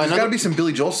one. There's got to be some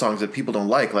Billy Joel songs that people don't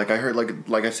like. Like I heard,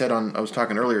 like I said I was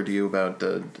talking earlier to you about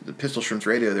the Pistol Shrimps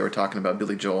radio. They were talking about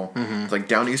Billy Joel. Mm-hmm. It's like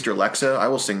Downeaster Alexa. I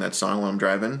will sing that song when I'm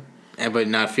driving. But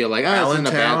not feel like, oh, it's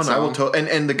a bad song. I will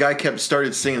and the guy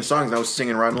started singing songs, and I was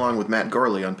singing right along with Matt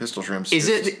Gorley on Pistol Shrimps. Is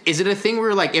it a thing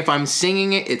where, like, if I'm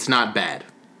singing it, it's not bad?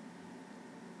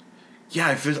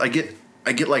 Yeah,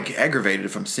 I get like aggravated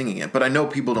if I'm singing it, but I know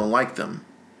people don't like them.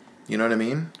 You know what I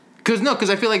mean? Because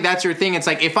I feel like that's your thing. It's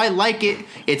like, if I like it,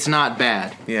 it's not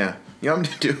bad. Yeah. You know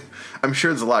what I'm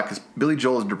sure there's a lot, because Billy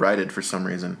Joel is derided for some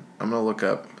reason. I'm going to look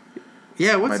up.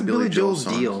 Yeah, what's Billy Joel's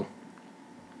deal?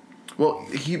 Well,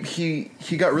 he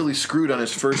got really screwed on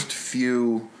his first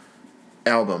few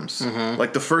albums. Mm-hmm.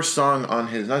 Like the first song on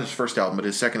not his first album, but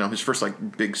his second album, his first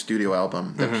like big studio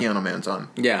album that Piano Man's on.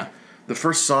 Yeah. The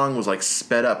first song was like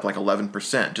sped up like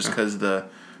 11% just because the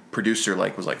producer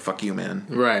was like, fuck you, man.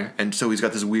 Right. And so he's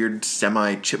got this weird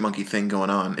semi-chipmunky thing going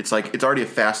on. It's like, it's already a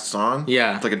fast song.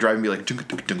 Yeah. It's like a driving beat, like,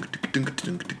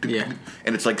 yeah.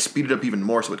 And it's like speeded up even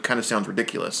more, so it kind of sounds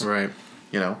ridiculous. Right.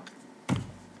 You know?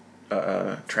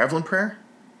 Traveling Prayer?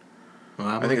 Well,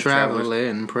 I think it's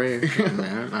Traveling Prayer.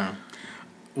 Man,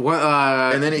 what?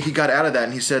 And then he got out of that,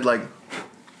 and he said I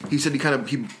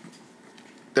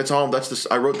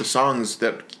wrote the songs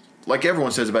that, like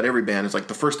everyone says about every band, it's like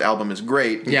the first album is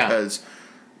great because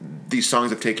these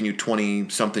songs have taken you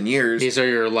 20-something years. These are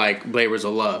your, like, labors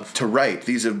of love. To write.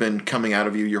 These have been coming out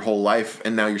of you your whole life,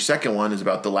 and now your second one is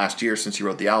about the last year since you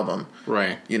wrote the album.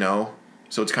 Right. You know?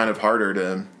 So it's kind of harder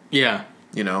to... Yeah.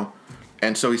 You know?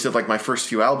 And so he said, like, my first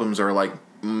few albums are, like,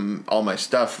 all my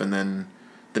stuff, and then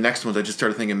the next ones I just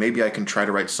started thinking maybe I can try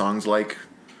to write songs like...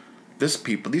 these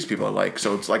people I like.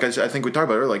 So it's like I think we talked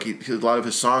about earlier, like a lot of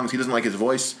his songs, he doesn't like his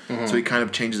voice, so he kind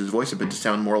of changes his voice a bit to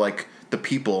sound more like the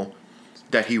people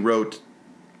that he wrote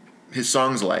his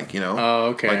songs like, you know? Oh,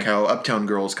 okay. Like how Uptown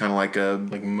Girl is kind of like a...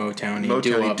 like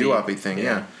Motown-y doo-wop-y thing,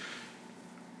 yeah.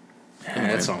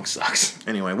 Anyway. That song sucks.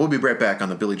 Anyway, we'll be right back on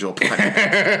the Billy Joel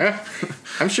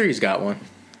podcast. I'm sure he's got one.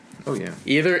 Oh, yeah.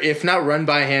 Either, if not run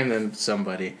by him, then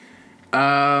somebody.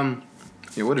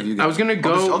 Yeah, what have you got? I was gonna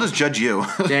go. I'll just judge you.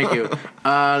 Thank you.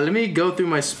 Let me go through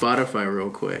my Spotify real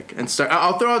quick and start.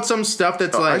 I'll throw out some stuff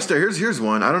that's Here's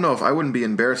one. I don't know if I wouldn't be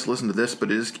embarrassed to listen to this,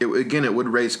 but it would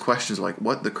raise questions like,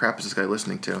 what the crap is this guy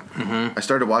listening to? Mm-hmm. I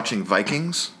started watching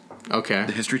Vikings. Okay.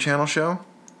 The History Channel show.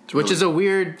 Which is a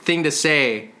weird thing to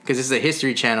say because it's a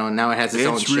History Channel and now it has its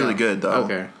own show. It's really good though.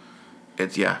 Okay.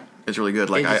 It's really good.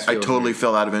 Like I totally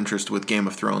fell out of interest with Game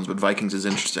of Thrones, but Vikings is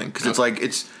interesting because it's like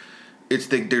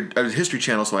they're a History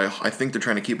Channel, so I think they're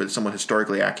trying to keep it somewhat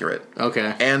historically accurate.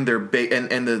 Okay. And they're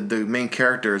the main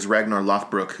character is Ragnar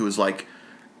Lothbrok, who is like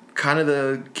kind of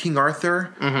the King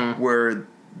Arthur, where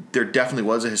there definitely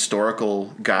was a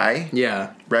historical guy.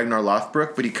 Yeah. Ragnar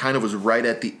Lothbrok, but he kind of was right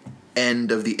at the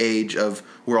end of the age of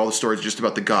where all the stories are just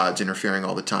about the gods interfering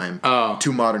all the time. Oh.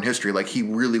 To modern history, like he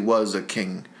really was a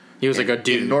king. He was like a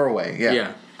dude in Norway. Yeah.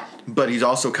 Yeah. But he's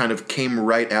also kind of came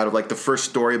right out of, like, the first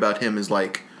story about him is,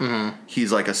 like,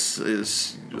 he's, like, a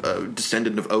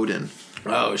descendant of Odin.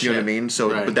 Oh, shit. You know what I mean?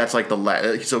 So, right. But that's, like,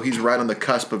 so he's right on the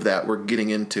cusp of that. We're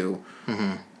getting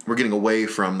away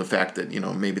from the fact that, you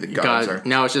know, maybe the gods are...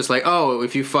 Now it's just like, oh,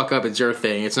 if you fuck up, it's your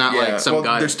thing. It's not like some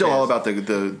god... they're still all about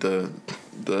the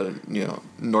you know,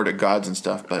 Nordic gods and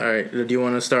stuff, but... All right, do you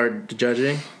want to start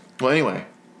judging? Well, anyway,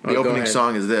 the opening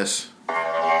song is this.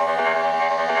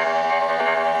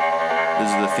 This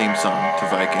is the theme song to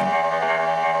Viking.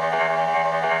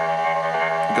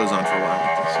 It goes on for a while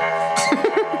like this.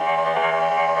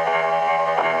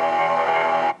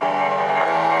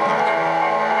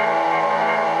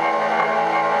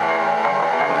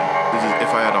 This is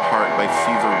If I Had a Heart by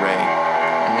Fever Ray.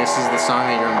 And this is the song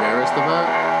that you're embarrassed about?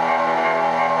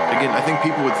 Again, I think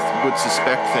people would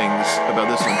suspect things about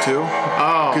this one too.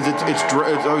 Oh. Because it's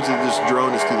always this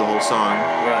drone is through the whole song.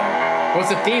 Right. What's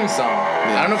the theme song?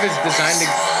 Yeah. I don't know if it's designed to...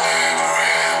 Oh,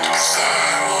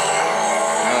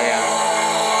 yeah.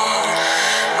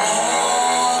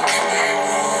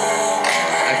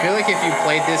 I feel like if you you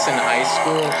played this in high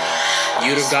school,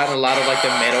 you'd have gotten a lot of like the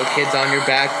metal kids on your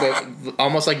back, but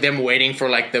almost like them waiting for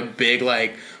like the big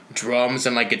like drums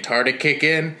and like guitar to kick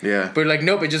in. Yeah. But like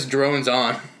nope, it just drones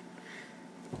on.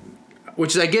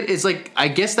 Which I get is like I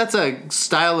guess that's a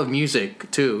style of music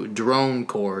too, drone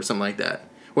core or something like that.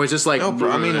 Or it's just like No,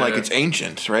 I mean, like, it's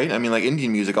ancient, right? I mean, like,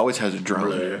 Indian music always has a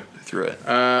drone through it.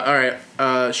 all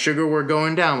right, Sugar We're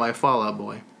Going Down by Fall Out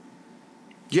Boy.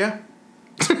 Yeah.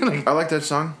 I like that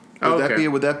song.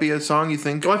 Would that be a song you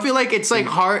think? Well, I feel like it's like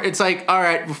hard. It's like all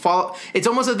right, fall. It's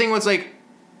almost a thing where it's like,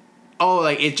 oh,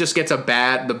 like it just gets the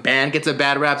band gets a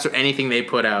bad rap, so anything they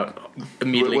put out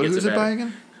immediately gets who's a bad. Who's it by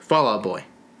again? Fall Out Boy.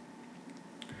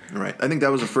 Right. I think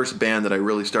that was the first band that I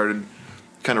really started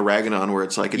kind of ragging on, where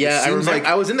it's like, it just seems like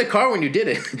I was in the car when you did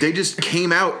it. They just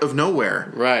came out of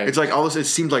nowhere. Right. It's like all this. It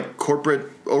seems like corporate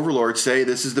overlords say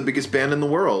this is the biggest band in the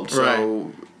world. So.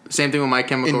 Right. Same thing with My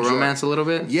Chemical Romance a little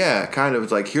bit. Yeah, kind of.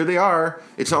 It's like, here they are.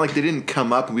 It's not like they didn't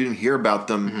come up and we didn't hear about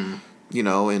them,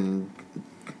 in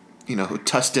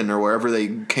Tustin or wherever they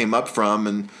came up from,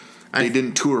 and they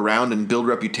didn't tour around and build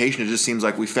reputation. It just seems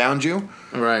like we found you.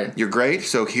 Right. You're great.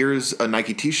 So here's a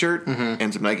Nike t-shirt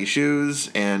and some Nike shoes,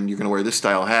 and you're going to wear this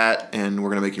style hat, and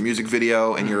we're going to make your music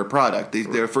video, and you're a product. They're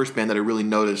the first band that I really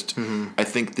noticed. I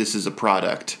think this is a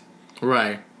product.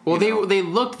 Right. Well, they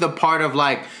looked the part of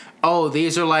like, oh,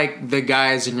 these are like the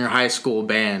guys in your high school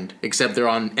band, except they're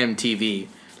on MTV.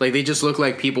 Like, they just look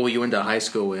like people you went to high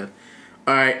school with.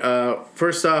 All right,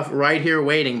 first off, Right Here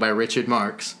Waiting by Richard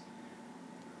Marx.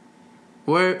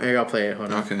 Here, I'll play it.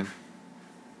 Hold on. Okay. Kind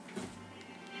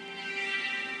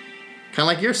of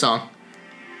like your song.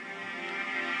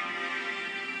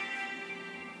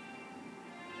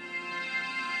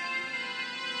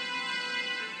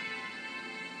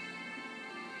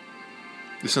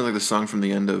 This sounds like the song from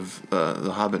the end of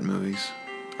the Hobbit movies,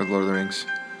 or Lord of the Rings.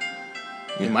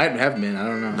 Yeah. It might have been. I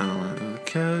don't know. No,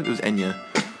 it was Enya.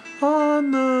 On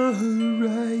the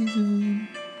horizon,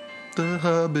 the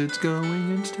Hobbit's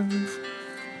going and stuff.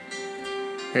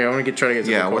 Here, I want to try to get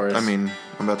to the chorus. I'm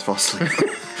about to fall asleep.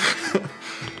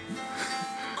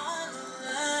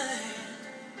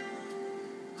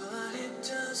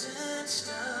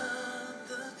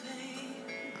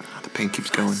 The pain keeps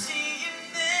going.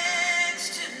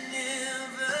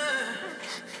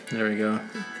 There we go.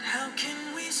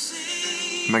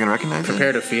 Am I gonna recognize Prepare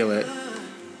it? to feel it.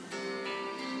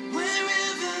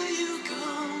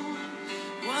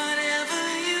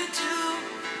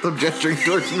 Stop gesturing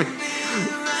towards me.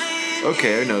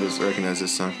 Okay, I recognize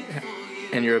this song.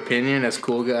 In your opinion, as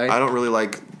cool guy? I don't really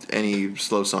like any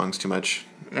slow songs too much.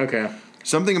 Okay.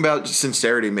 Something about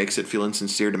sincerity makes it feel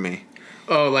insincere to me.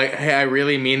 Oh, like, hey, I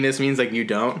really mean this means like you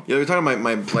don't? Yeah, we were talking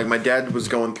about my dad was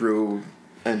going through,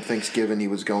 and Thanksgiving he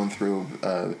was going through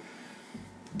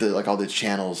all the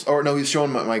channels. Or no, he was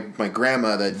showing my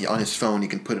grandma that on his phone he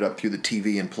can put it up through the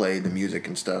TV and play the music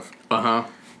and stuff. Uh-huh.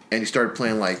 And he started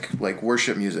playing like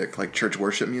worship music, like church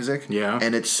worship music. Yeah.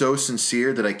 And it's so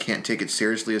sincere that I can't take it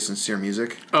seriously as sincere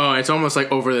music. Oh, it's almost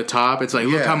like over the top. It's like,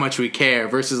 look how much we care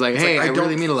versus like, hey, I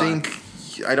really mean a lot.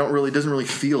 It doesn't really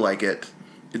feel like it.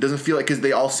 It doesn't feel like, because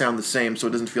they all sound the same, so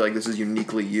it doesn't feel like this is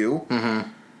uniquely you. Mm-hmm.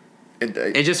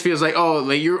 It just feels like, oh,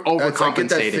 like you're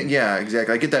overcompensating. Yeah,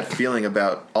 exactly. I get that feeling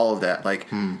about all of that. Like,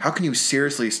 how can you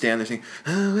seriously stand there saying,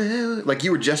 oh, well, like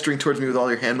you were gesturing towards me with all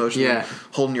your hand motions, and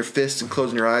holding your fists and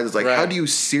closing your eyes. It's like, how do you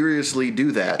seriously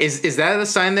do that? Is that a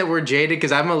sign that we're jaded?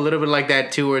 Because I'm a little bit like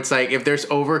that too, where it's like if there's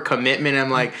overcommitment,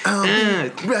 I'm like,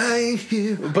 right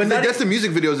here. But that's the music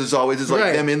videos. It's always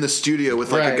like them in the studio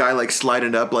with like a guy like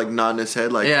sliding up, like nodding his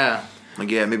head, like Like,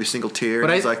 maybe a single tear.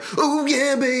 But it's like, oh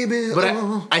yeah, baby.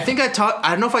 But I think I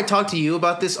don't know if I talked to you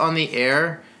about this on the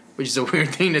air, which is a weird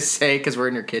thing to say because we're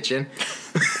in your kitchen.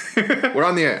 We're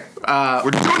on the air.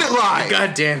 We're doing it live.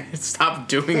 God damn it! Stop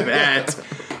doing that.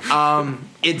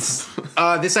 It's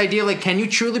this idea, like, can you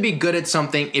truly be good at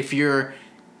something if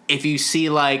you see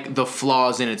like the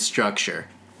flaws in its structure?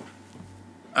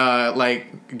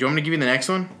 Like, do you want me to give you the next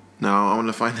one? No, I want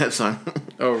to find that song.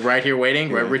 Oh, Right Here Waiting,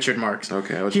 by Richard Marx.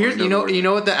 Okay, you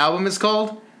know what the album is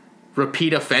called?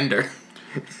 Repeat Offender.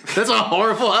 That's a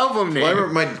horrible album name. Well,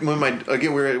 I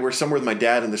remember we're somewhere with my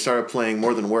dad and they started playing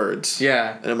More Than Words.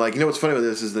 Yeah. And I'm like, what's funny about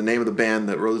this is the name of the band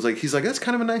that wrote. He's like, that's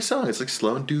kind of a nice song. It's like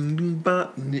slow and doom doom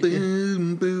ba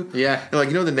boom boom. Yeah. And like,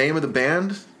 the name of the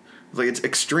band? It's like, it's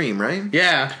Extreme, right?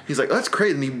 Yeah. He's like, oh, that's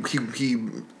great. And he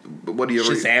what do you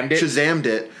ever Shazammed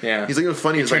it? Yeah. He's like, what's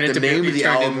funny is like the name of the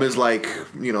album is like,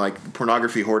 like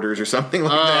Pornography Hoarders or something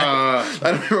like that.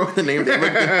 I don't remember what the name of the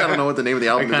I don't know what the name of the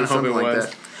album is or something like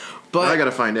that. But I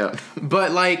gotta find out.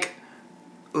 But like,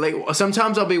 like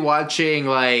sometimes I'll be watching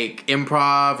like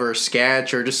improv or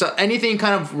sketch or just anything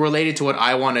kind of related to what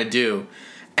I want to do,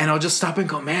 and I'll just stop and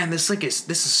go, man, this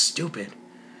is stupid,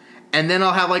 and then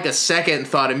I'll have like a second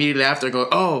thought immediately after, go,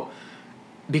 oh,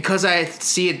 because I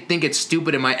think it's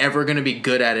stupid, am I ever gonna be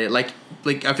good at it? Like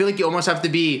I feel like you almost have to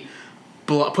be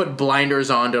put blinders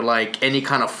on to like any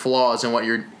kind of flaws in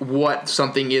what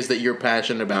something is that you're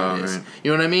passionate about is. Right.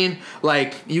 You know what I mean?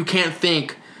 Like you can't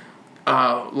think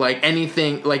like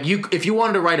anything, like if you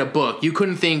wanted to write a book, you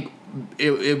couldn't think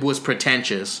it was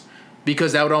pretentious,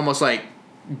 because that would almost like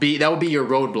that would be your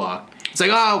roadblock. It's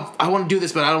like, oh, I want to do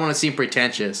this, but I don't want to seem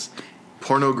pretentious.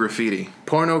 Porno graffiti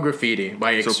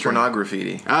by Extreme. So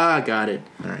pornography. Ah, got it.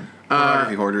 All right.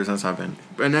 Pornography hoarders, that's not bad.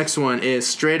 The next one is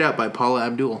Straight Up by Paula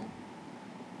Abdul.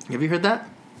 Have you heard that?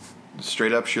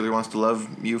 Straight Up, Shirley Wants to Love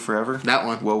You Forever. That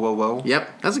one. Whoa, whoa, whoa.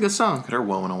 Yep, that's a good song. Look at her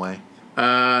woeing away.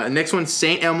 Next one,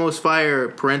 St. Elmo's Fire,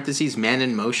 parentheses, Man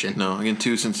in Motion. No, again,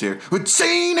 too sincere. With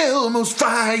St. Elmo's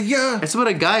Fire. It's about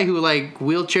a guy who like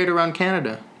wheelchaired around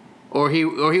Canada, or he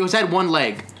had one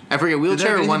leg. I forget,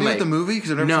 wheelchair or one leg. The movie?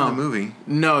 Because I've never seen the movie.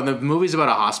 No, the movie's about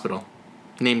a hospital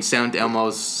named St.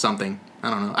 Elmo's something. I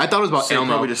don't know. I thought it was about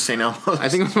Elmo. Probably just St. Elmo's. I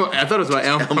thought it was about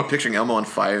Elmo. I'm picturing Elmo on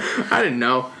fire. I didn't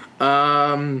know.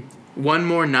 One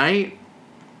More Night.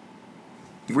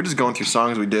 We're just going through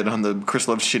songs we did on the Chris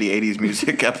Loves Shitty 80s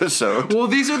music episode. Well,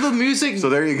 these are the music. So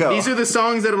there you go. These are the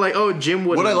songs that are like, oh, Jim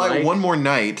wouldn't like. What I like, One More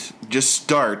Night just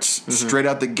starts straight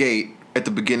out the gate at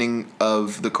the beginning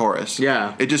of the chorus.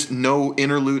 Yeah. It just, no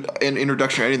interlude,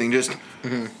 introduction or anything, just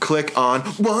click on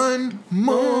One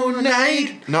More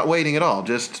Night. Not waiting at all.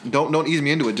 Just don't ease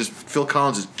me into it. Just Phil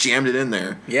Collins just jammed it in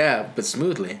there. Yeah, but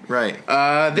smoothly. Right.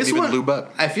 This Didn't one, even lube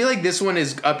up. I feel like this one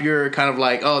is up your kind of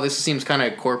like, oh, this seems kind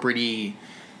of corporate-y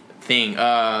thing.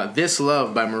 This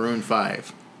Love by Maroon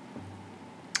 5.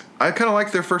 I kind of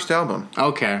like their first album.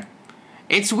 Okay.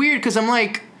 It's weird because I'm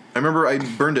like, I remember I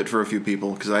burned it for a few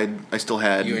people because I still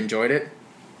had. You enjoyed it?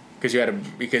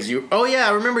 Oh yeah,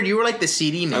 I remembered you were like the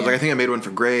CD man. I was like, I think I made one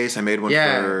for Grace. I made one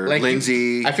for like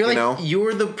Lindsay. I feel like you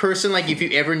were the person, like, if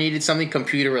you ever needed something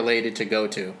computer related to go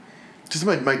to. Just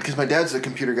because my dad's a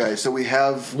computer guy, so we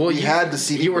had the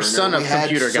CD. You were son of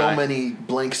computer guy. We had so many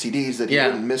blank CDs that he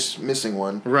wouldn't missing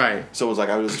one. Right. So it was like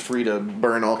I was free to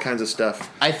burn all kinds of stuff.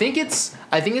 I think it's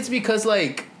because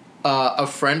like a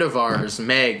friend of ours,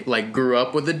 Meg, like grew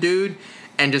up with a dude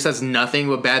and just has nothing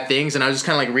but bad things, and I was just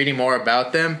kind of like reading more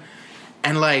about them,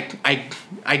 and like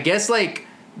I guess like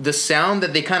the sound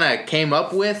that they kind of came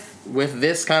up with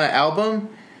this kind of album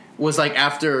was like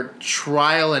after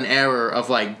trial and error of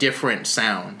like different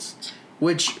sounds.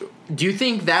 Which, do you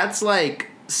think that's like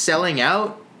selling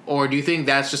out, or do you think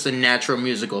that's just a natural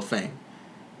musical thing?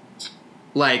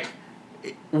 Like,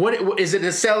 what is it,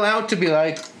 a sell out to be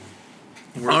like,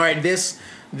 all right, this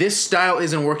style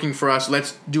isn't working for us,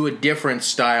 let's do a different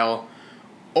style?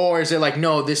 Or is it like,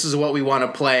 no, this is what we want to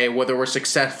play, whether we're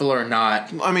successful or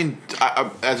not? I mean,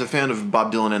 I, as a fan of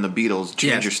Bob Dylan and the Beatles,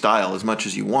 change your style as much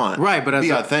as you want. Right, but be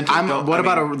authentic. What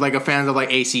about a fan of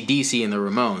like AC/DC and the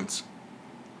Ramones?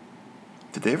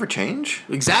 Did they ever change?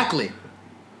 Exactly.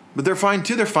 But they're fine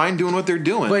too. They're fine doing what they're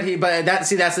doing. But that's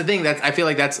the thing. I feel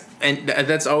like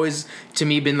that's always to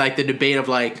me been like the debate of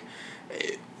like,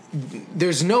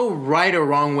 there's no right or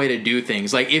wrong way to do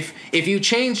things. Like if you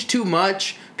change too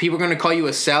much, people are going to call you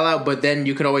a sellout, but then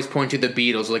you could always point to the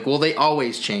Beatles. Like, well, they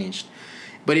always changed.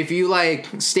 But if you, like,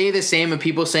 stay the same and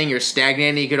people saying you're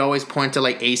stagnating, you could always point to,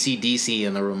 like, AC/DC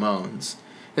and the Ramones.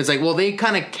 It's like, well, they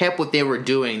kind of kept what they were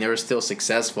doing. They were still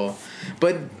successful.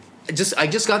 But I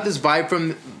just got this vibe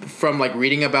from like,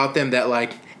 reading about them that,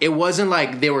 like, it wasn't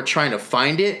like they were trying to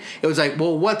find it. It was like,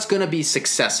 well, what's going to be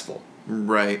successful?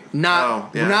 Right.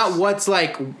 Not what's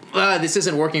like, this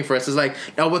isn't working for us. It's like,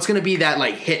 no, what's going to be that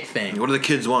like hit thing? What do the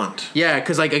kids want? Yeah,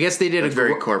 because like I guess they did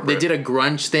very corporate. They did a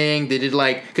grunge thing. They did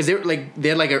like, because they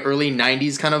had like an early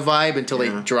 '90s kind of vibe until they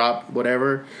dropped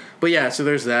whatever. But yeah, so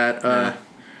there's that.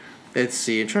 Let's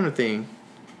see. I'm trying to think.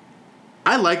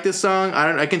 I like this song.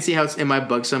 I can see how it might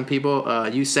bug some people.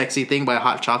 "You Sexy Thing" by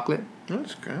Hot Chocolate.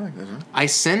 That's great. I like this one. I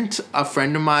sent a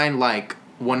friend of mine like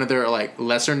one of their like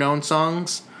lesser known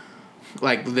songs.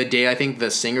 Like the day I think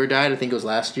the singer died, I think it was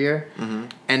last year,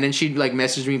 and then she like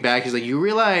messaged me back. She's like, "You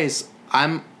realize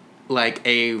I'm like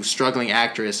a struggling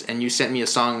actress, and you sent me a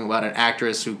song about an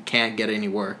actress who can't get any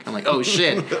work." I'm like, "Oh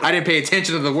shit, I didn't pay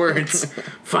attention to the words."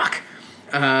 Fuck.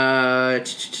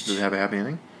 Does it have a happy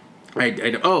ending?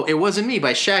 It Wasn't Me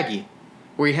by Shaggy,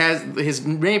 where his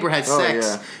neighbor had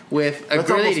sex with a That's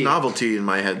girl almost lady. novelty in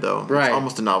my head though. Right. It's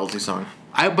almost a novelty song.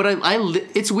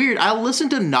 It's weird. I'll listen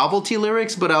to novelty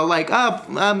lyrics, but I'll like,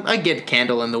 I get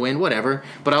Candle in the Wind, whatever.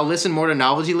 But I'll listen more to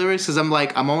novelty lyrics because I'm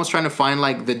almost trying to find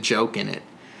like the joke in it.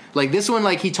 Like this one,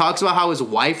 like he talks about how his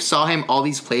wife saw him all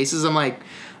these places. I'm like,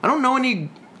 I don't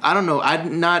know.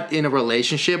 I'm not in a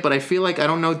relationship, but I feel like I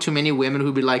don't know too many women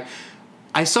who'd be like,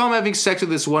 I saw him having sex with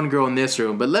this one girl in this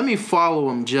room, but let me follow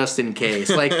him just in case.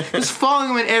 Like, just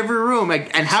following him in every room.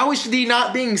 Like, and how is he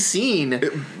not being seen?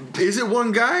 Is it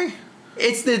one guy?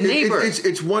 It's the neighbor.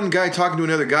 It's one guy talking to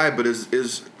another guy, but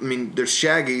there's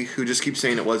Shaggy who just keeps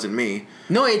saying it wasn't me.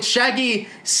 No, it's Shaggy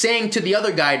saying to the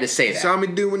other guy to say that. Saw me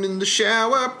doing in the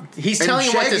shower. He's telling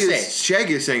him what to say.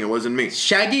 Shaggy is saying it wasn't me.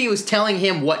 Shaggy was telling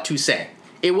him what to say.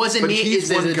 It wasn't me. He's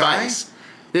it's one his advice. guy?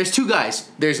 There's two guys.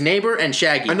 There's Neighbor and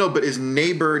Shaggy. I know, but is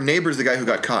Neighbor's the guy who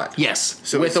got caught? Yes.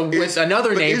 So with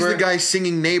another neighbor. Is the guy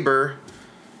singing Neighbor?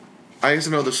 I used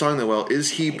to know the song that well.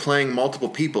 Is he playing multiple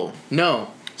people?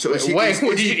 No. So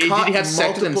did he have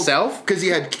sex with himself? Because he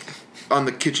had on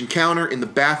the kitchen counter, in the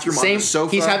bathroom, on the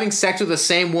sofa. He's having sex with the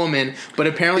same woman, but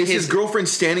apparently his girlfriend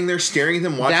standing there staring at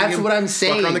him, watching him. That's what I'm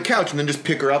saying. Fuck her on the couch, and then just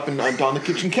pick her up and on the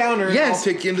kitchen counter. Yes. And I'll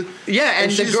take you into. Yeah,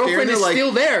 and the girlfriend is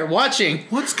still there watching.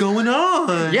 What's going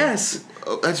on? Yes.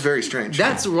 Oh, that's very strange.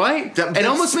 That's right. It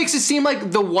almost makes it seem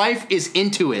like the wife is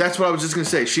into it. That's what I was just going to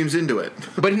say. She's into it.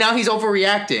 But now he's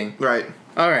overreacting. Right.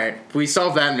 All right. We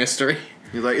solved that mystery.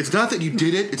 You're like, it's not that you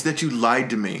did it, it's that you lied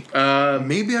to me.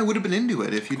 Maybe I would have been into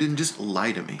it if you didn't just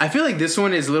lie to me. I feel like this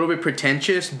one is a little bit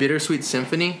pretentious. Bittersweet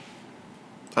Symphony.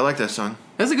 I like that song.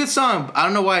 That's a good song. I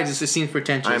don't know why. It seems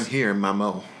pretentious. I'm here,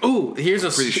 Mamo. Ooh,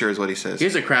 Pretty sure is what he says.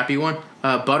 Here's a crappy one.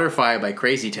 Butterfly by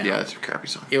Crazy Town. Yeah, that's a crappy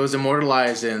song. It was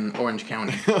immortalized in Orange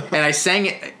County. And I sang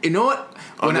it. You know what?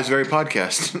 On this very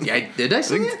podcast. Yeah, did I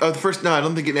sing it? I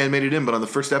don't think it made it in, but on the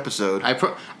first episode.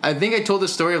 I think I told the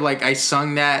story of like I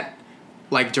sung that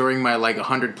like during my like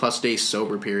 100+ days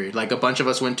sober period. Like a bunch of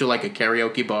us went to like a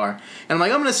karaoke bar, and I'm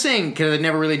like, I'm gonna sing because I'd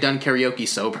never really done karaoke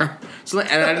sober. So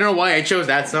and I don't know why I chose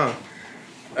that song.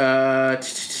 No,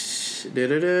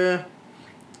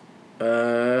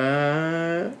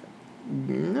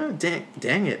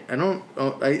 dang it.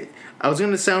 I was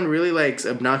gonna sound really like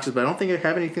obnoxious, but I don't think I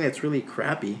have anything that's really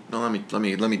crappy. No, let me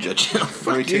judge you.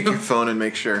 Let me take your phone and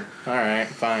make sure. All right,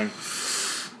 fine.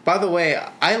 By the way,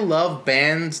 I love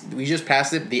bands. We just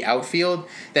passed it, the Outfield,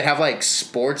 that have like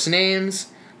sports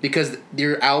names because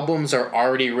your albums are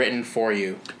already written for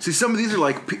you. See, some of these are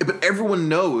like, but everyone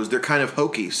knows they're kind of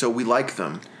hokey, so we like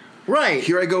them. Right.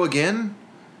 Here I Go Again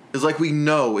is like we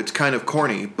know it's kind of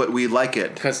corny, but we like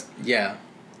it. Because, yeah.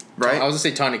 Right? I was going to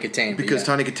say Tawny Katane. Because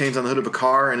Tawny Katane's on the hood of a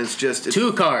car, and it's just...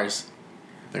 Two cars.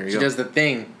 There you she go. She does the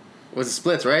thing. Was it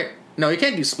splits, right? No, you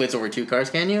can't do splits over two cars,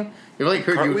 can you? You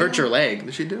hurt your leg.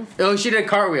 Did she do? Oh, she did a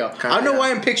cartwheel. I don't know why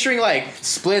I'm picturing like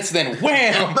splits, then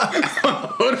wham!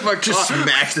 Hood of a car. Just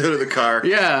smashed the hood of the car.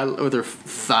 Yeah, with her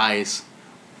thighs.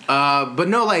 But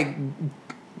no, like,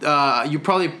 you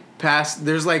probably passed.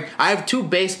 There's like, I have two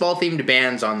baseball themed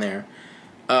bands on there,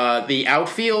 the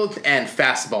Outfield and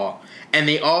Fastball, and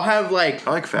they all have like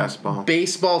I like Fastball.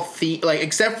 Baseball theme, like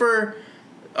except for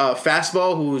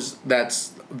Fastball,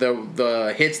 that's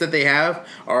the hits that they have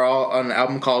are all on an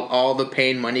album called All the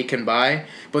Pain Money Can Buy,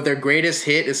 but their greatest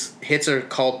hits are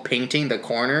called Painting the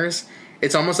Corners.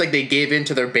 It's almost like they gave in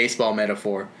to their baseball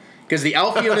metaphor because the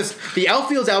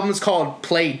Outfield's album is called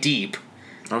Play Deep.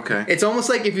 Okay. It's almost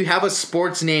like if you have a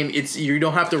sports name, you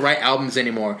don't have to write albums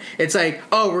anymore. It's like,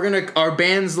 oh, our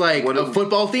band's like a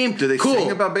football theme. Do they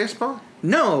sing about baseball?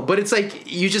 No, but it's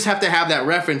like you just have to have that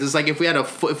reference. It's like if we had a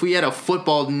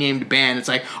football named band, it's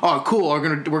like, oh, cool.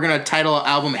 We're gonna title our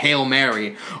album Hail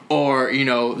Mary, or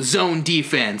Zone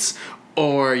Defense,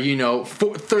 or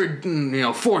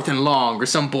fourth and long, or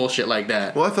some bullshit like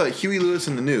that. Well, I thought Huey Lewis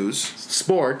and the News.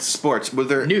 Sports. Was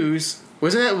there news?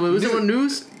 Wasn't it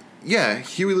news? Yeah,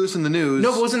 Huey Lewis and the News.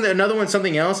 No, but wasn't there another one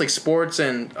something else like sports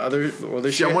and other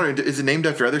shit? Yeah, I'm wondering, is it named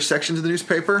after other sections of the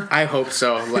newspaper? I hope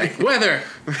so. Like weather.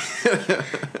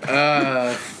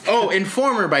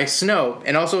 Informer by Snow,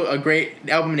 and also a great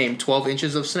album named 12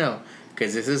 Inches of Snow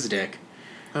because this is Dick.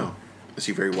 Oh, is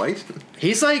he very white?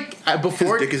 He's like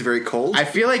before. His dick is very cold. I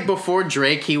feel like before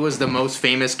Drake, he was the most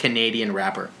famous Canadian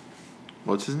rapper.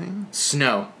 What's his name?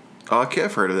 Snow. Oh, okay,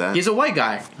 I've heard of that. He's a white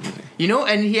guy.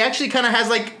 And he actually kind of has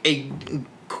like a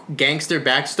gangster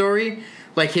backstory.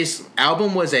 Like his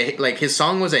album was his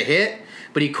song was a hit,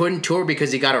 but he couldn't tour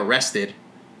because he got arrested.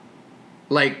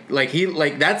 Like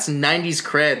that's 90s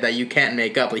cred that you can't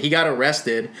make up. Like he got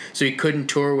arrested, so he couldn't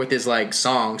tour with his like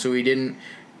song, so he didn't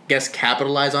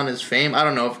capitalize on his fame. I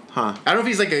don't know if I don't know if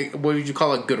he's like what would you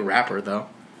call a good rapper though.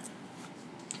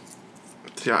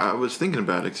 See, I was thinking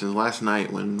about it since last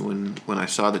night when I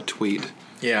saw the tweet.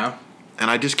 Yeah. And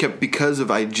I just kept, because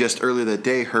of I just earlier that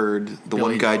day heard the Billy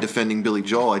one guy Joel. defending Billy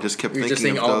Joel, I just kept You're just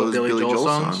thinking of thinking all the those Billy Joel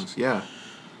songs. songs? Yeah.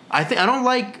 I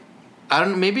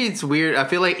don't. Maybe it's weird. I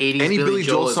feel like 80s Any Billy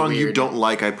Joel is song you weird. don't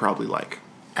like, I probably like.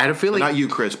 I don't feel like Not you,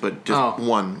 Chris, but just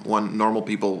one normal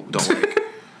people don't like.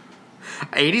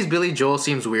 80s Billy Joel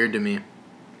seems weird to me.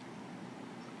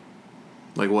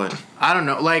 Like what? I don't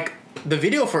know. Like the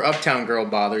video for Uptown Girl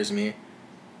bothers me.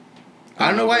 I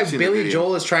don't know if why I've seen the Billy video.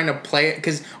 Joel is trying to play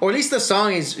it, or at least the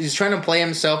song he's trying to play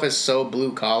himself as so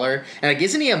blue collar. And like,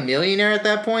 isn't he a millionaire at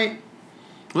that point?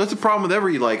 Well, that's the problem with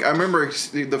every, like, I remember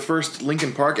the first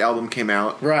Linkin Park album came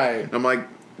out. Right. And I'm like,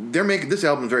 this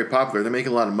album's very popular. They're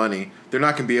making a lot of money. They're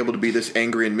not going to be able to be this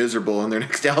angry and miserable in their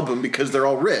next album because they're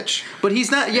all rich. But he's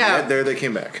not. Yeah. There they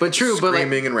came back. But true, but, like-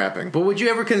 Screaming and rapping. But would you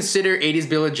ever consider 80s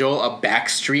Billy Joel a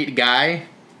backstreet guy?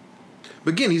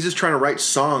 But again, he's just trying to write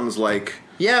songs like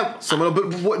Yeah. someone.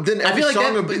 But what, then every feel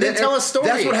like song. then tell a story.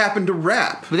 That's what happened to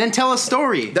rap. But then tell a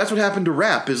story. That's what happened to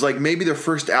rap. Is like maybe their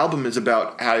first album is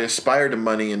about how to aspire to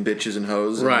money and bitches and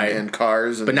hoes and, Right. and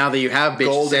cars. And But now that you have bitches,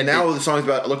 gold, and now the song's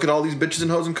about look at all these bitches and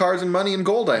hoes and cars and money and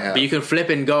gold I have. but you can flip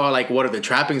and go like, what are the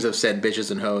trappings of said bitches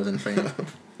and hoes and fame?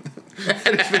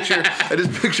 I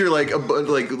just picture like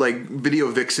like video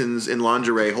vixens in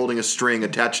lingerie holding a string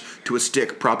attached to a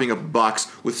stick, propping up a box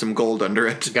with some gold under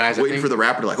it. Guys, I waiting think- for the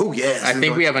rapper to like, oh yes. I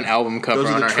think we have an album cover those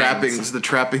are on the our trappings, hands. the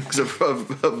trappings of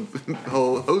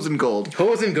hose and gold.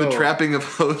 Hose and gold. The trapping of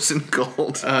hose and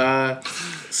gold. The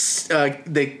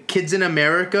Kids in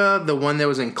America, the one that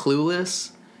was in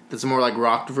Clueless, that's a more like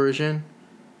rocked version.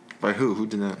 By who? Who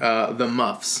did that? The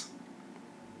Muffs.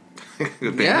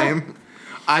 Good band yeah. name.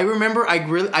 I remember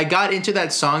I got into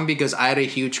that song because I had a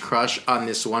huge crush on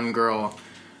this one girl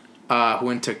who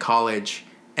went to college,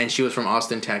 and she was from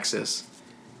Austin, Texas.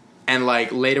 And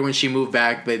like later when she moved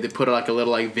back, they put like a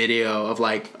little like video of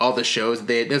like all the shows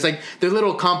there's like their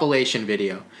little compilation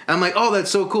video. And I'm like, oh,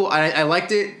 that's so cool. I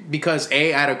liked it because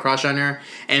A, I had a crush on her,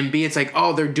 and B, it's like,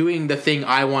 oh, they're doing the thing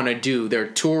I want to do. They're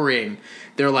touring.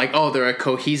 They're like, oh, they're a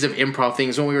cohesive improv thing.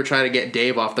 It's when we were trying to get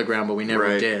Dave off the ground, but we never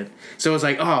Right. did. So it was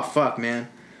like, oh, fuck, man.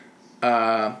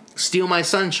 Steal My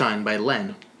Sunshine by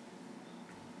Len.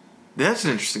 That's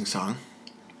an interesting song.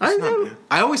 I not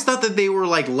bad. always thought that they were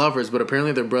like lovers, but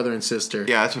apparently they're brother and sister.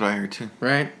 Yeah, that's what I heard too.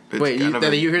 Right? It's Wait, kind of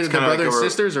a- you hear it's that they're kinda brother like and a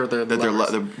sisters, or they're That lovers?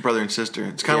 they're brother and sister.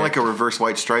 It's kind of Yeah. like a reverse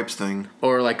White Stripes thing.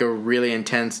 Or like a really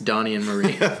intense Donnie and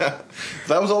Marie. That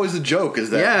was always the joke.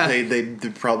 Is that Yeah.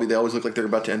 they always look like they're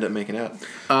about to end up making out.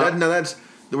 That's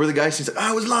where the guy says,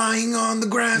 "I was lying on the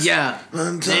grass." Yeah.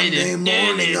 On Sunday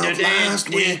morning of last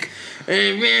week.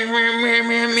 He's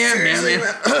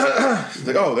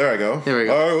like, oh, there I go. There we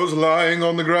go. I was lying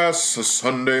on the grass a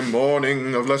Sunday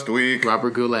morning of last week.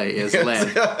 Robert Goulet is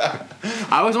Len. I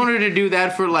always wanted to do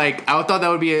that for like. I thought that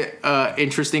would be a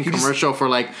interesting commercial for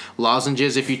like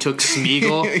lozenges. If you took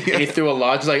Smeagol and you threw a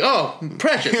lodge, like, oh,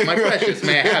 precious, my precious,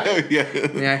 may I have it? Yeah.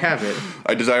 May I have it?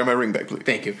 I desire my ring back, please.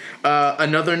 Thank you.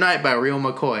 Another Night by Real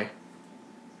McCoy.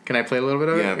 Can I play a little bit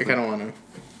of Yeah, it? I kind of want to.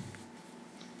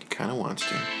 Kind of wants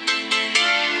to.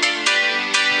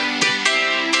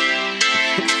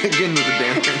 Again with the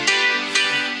damn thing.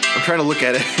 I'm trying to look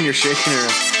at it and you're shaking her.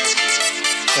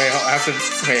 Wait, I have to.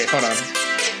 Wait, hold on.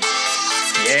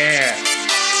 Yeah.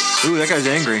 Ooh, that guy's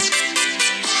angry.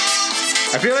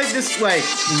 I feel like this like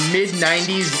mid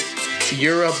 '90s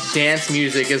Europe dance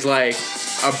music is like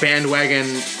a bandwagon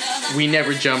we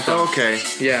never jumped on. Okay.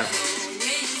 Yeah.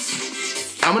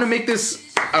 I'm gonna make this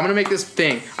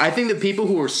thing. I think the people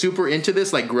who were super into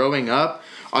this, like growing up,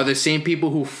 are the same people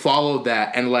who followed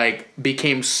that and like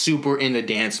became super into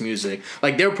dance music.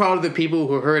 Like they're probably the people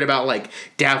who heard about like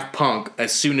Daft Punk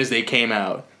as soon as they came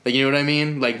out. Like, you know what I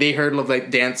mean? Like they heard of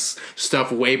like dance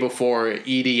stuff way before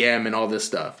EDM and all this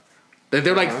stuff.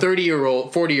 They're like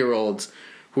 40-year-olds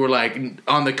who were like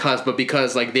on the cusp, but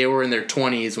because like they were in their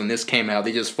 20s when this came out,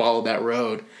 they just followed that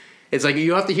road. It's like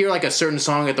you have to hear like a certain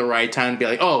song at the right time and be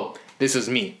like, oh, this is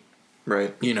me.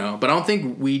 Right. You know, but I don't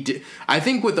think we did. I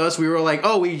think with us, we were like,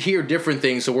 oh, we hear different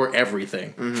things, so we're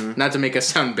everything. Mm-hmm. Not to make us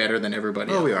sound better than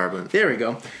everybody else. We are, but There we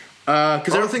go.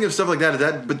 Because I don't think of stuff like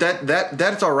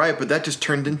that's all right, but that just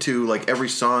turned into like every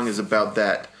song is about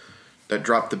that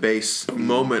drop the bass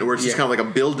moment where it's just Yeah. kind of like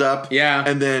a build up, Yeah.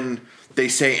 and then they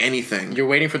say anything. you're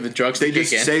waiting for the drugs They to kick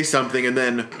just in. say something and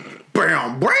then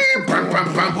bam, bam, bam,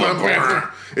 bam, bam, bam, bam.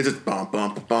 It's just bum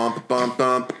bum bum bum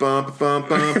bum bum bum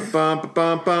bum bum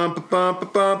bum bum bum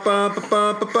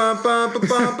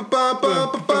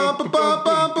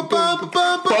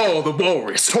Oh, the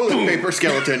walrus. toilet paper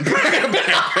skeleton.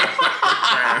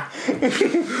 That's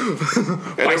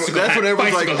when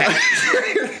everyone's like,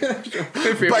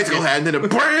 bicycle hat, and then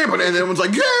and then everyone's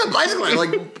like, yeah, bicycle hat.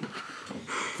 Like,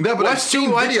 no, but I've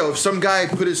seen video of some guy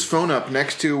put his phone up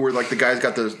next to where like the guy's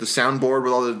got the soundboard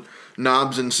with all the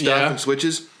knobs and stuff and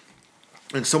switches,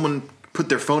 and someone put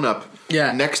their phone up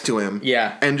next to him.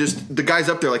 Yeah. And just the guy's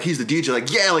up there like he's the DJ, like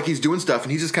like he's doing stuff,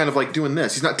 and he's just kind of like doing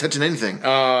this. He's not touching anything.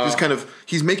 He's kind of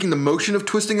making the motion of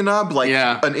twisting a knob like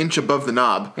an inch above the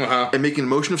knob, and making the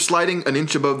motion of sliding an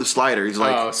inch above the slider. He's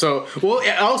like, also if you're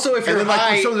and then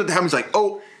high, like something that happens like,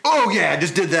 oh yeah, I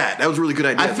just did that. That was a really good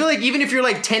idea. I feel like even if you're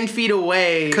like 10 feet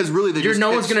away, because really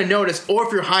no one's gonna notice. Or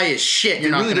if you're high as shit,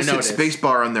 you're not gonna notice. They really just hit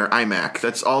spacebar on their iMac.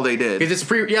 That's all they did. Because it's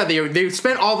they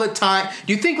spent all the time.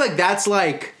 Do you think like that's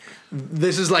like?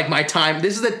 This is like my time.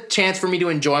 This is the chance for me to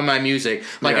enjoy my music.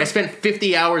 Like I spent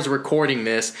 50 hours recording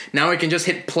this. Now I can just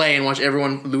hit play and watch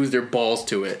everyone lose their balls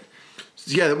to it.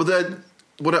 Yeah, well,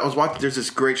 what I was watching. There's this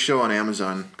great show on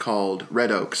Amazon called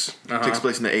Red Oaks. It takes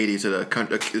place in the 80s.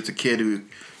 It's a kid who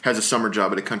has a summer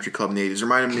job at a country club in the 80s.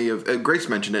 Reminded me of Grace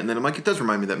mentioned it, and then I'm like, it does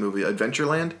remind me of that movie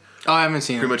Adventureland. Oh, I haven't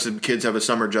seen it. Pretty much the kids have a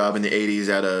summer job in the 80s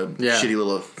at a shitty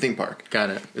little theme park. Got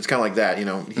it. It's kind of like that, you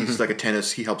know. He's like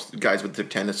he helps guys with their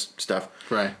tennis stuff.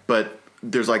 Right. But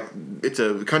there's like, it's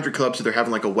a country club, so they're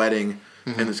having like a wedding,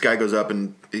 and this guy goes up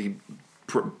and he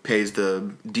pays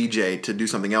the DJ to do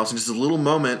something else. And just a little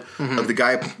moment of the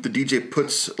DJ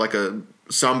puts like a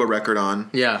samba record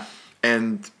on. Yeah.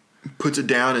 And puts it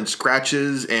down and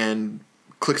scratches and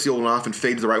clicks the old one off and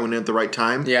fades the right one in at the right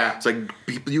time. Yeah. It's like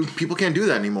people can't do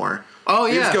that anymore. Oh,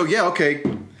 yeah. They just go, okay,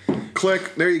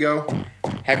 click, there you go.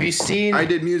 Have you seen... I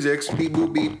did music, beep,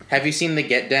 boop, beep. Have you seen The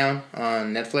Get Down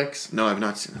on Netflix? No, I've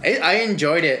not seen it. I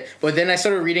enjoyed it, but then I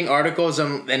started reading articles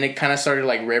and it kind of started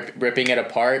like ripping it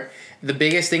apart. The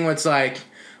biggest thing was like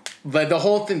the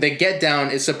whole thing, The Get Down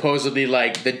is supposedly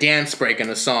like the dance break in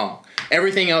a song.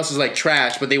 Everything else is like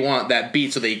trash, but they want that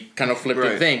beat, so they kind of flip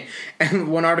the thing. And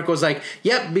one article was like,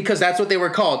 yep, because that's what they were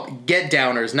called. Get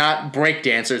downers, not break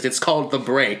dancers. It's called the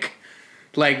break.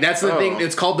 Like, that's the thing.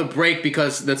 It's called the break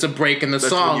because that's a break in the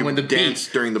song when the dance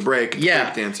beat. During the break.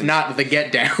 Yeah, dancing. Not the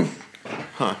get down.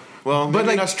 Huh. Well, but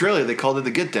like, in Australia, they called it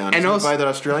the Get Down. And also, by that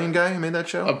Australian guy who made that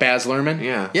show? Baz Luhrmann?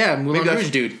 Yeah. Yeah, Moulin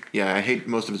Rouge dude. Yeah, I hate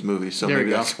most of his movies, so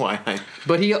maybe that's why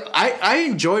But I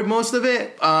enjoyed most of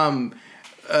it.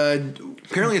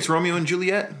 Apparently it's Romeo and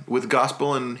Juliet with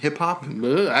gospel and hip-hop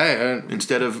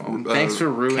instead of thanks for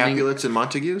ruining Capulets and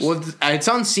Montagues. Well, it's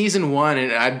on season 1,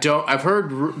 and I've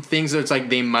heard things that it's like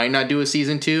they might not do a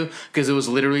season 2 because it was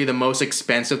literally the most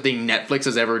expensive thing Netflix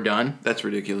has ever done. That's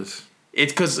ridiculous.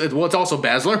 It's because it's also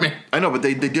Baz Luhrmann. I know, but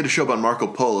they did a show about Marco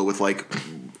Polo with like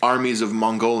armies of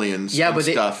Mongolians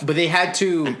stuff. But they had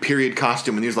to... And period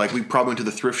costume, and he was like, we probably went to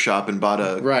the thrift shop and bought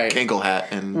a Kangol hat.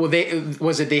 And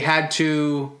they had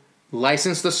to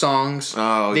license the songs.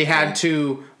 Oh, okay. They had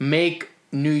to make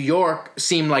New York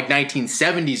seem like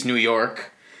 1970s New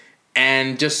York,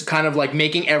 and just kind of like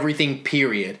making everything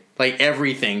period. Like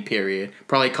everything, period.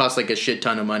 Probably cost like a shit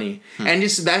ton of money. And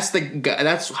just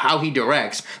that's how he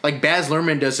directs. Like Baz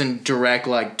Luhrmann doesn't direct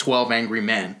like 12 Angry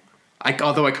Men.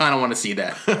 Although I kind of want to see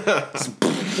that.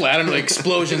 I don't know,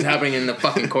 explosions happening in the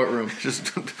fucking courtroom.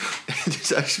 Just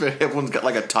everyone's got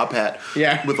like a top hat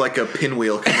with like a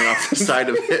pinwheel coming off the side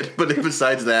of it. But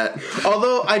besides that.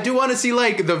 Although I do want to see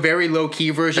like the very low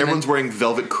key version. Everyone's wearing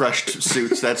velvet crushed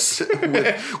suits. That's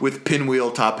with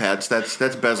pinwheel top hats. That's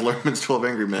Baz Luhrmann's 12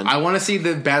 Angry Men. I want to see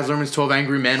the Baz Luhrmann's 12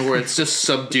 Angry Men where it's just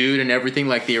subdued and everything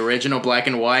like the original black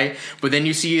and white. But then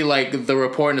you see like the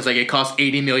report and it's like it cost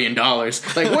 $80 million.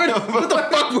 Like what the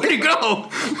fuck? Where'd it go?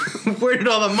 Where did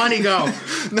all the money go?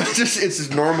 No, it's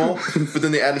just normal. But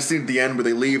then they add a scene at the end where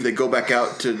they leave. They go back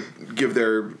out to give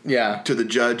their to the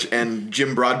judge, and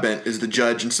Jim Broadbent is the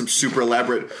judge in some super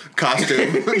elaborate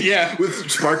costume.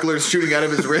 With sparklers shooting out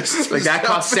of his wrists. Like that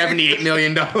cost $78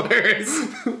 million.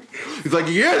 He's like,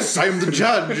 yes, I'm the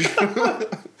judge.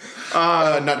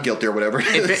 Not guilty or whatever.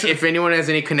 If anyone has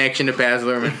any connection to Baz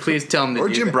Luhrmann, please tell him to or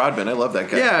Jim Broadbent. I love that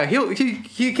guy. Yeah,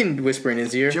 he can whisper in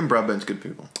his ear. Jim Broadbent's good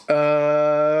people.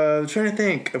 I'm trying to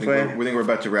think. We think we're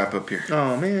about to wrap up here.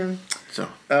 Oh man. So.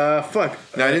 Fuck.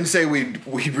 Now I didn't say we'd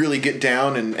really get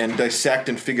down and dissect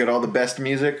and figure out all the best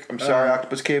music. I'm sorry,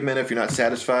 Octopus Caveman. If you're not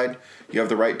satisfied, you have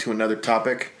the right to another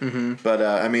topic. Mm-hmm. But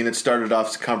I mean, it started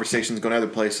off conversations going other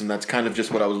places, and that's kind of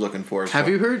just what I was looking for. So. Have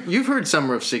you heard? You've heard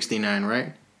Summer of '69,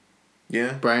 right?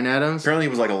 Yeah. Bryan Adams. Apparently he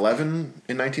was like 11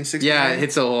 in 1969. Yeah,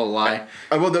 it's a whole lie.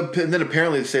 And then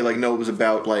apparently they say like no, it was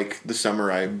about like the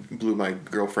summer I blew my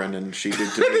girlfriend and she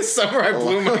did to me. This summer I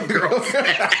blew my girlfriend.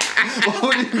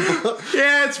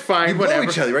 Yeah, it's fine. You whatever. blow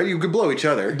each other, right? You could blow each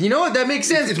other. You know what? That makes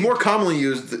sense. It's more commonly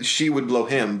used that she would blow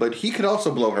him, but he could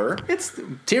also blow her. It's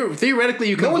theoretically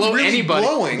you can No one's blow really anybody.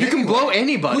 blowing You can anyway. blow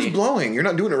anybody. Who's blowing? You're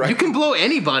not doing it right. You can blow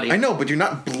anybody. I know, but you're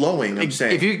not blowing. I'm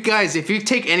saying. If you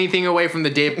take anything away from the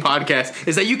Dave podcast,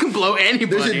 is that you can blow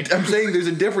anybody. I'm saying there's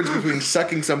a difference between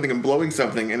sucking something and blowing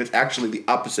something, and it's actually the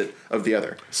opposite of the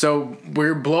other. So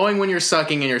we're blowing when you're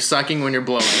sucking, and you're sucking when you're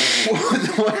blowing. How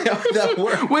would that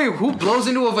work? Wait, who blows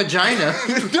into a vagina?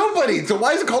 Nobody. So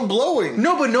why is it called blowing?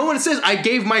 No, but no one says I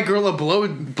gave my girl a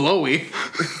blowy.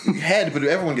 Head, but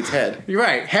everyone gets head. You're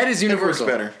right. Head is universal.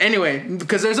 works better. Anyway,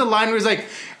 because there's a line where it's like,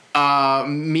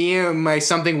 me and my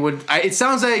something would. It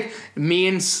sounds like me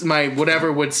and my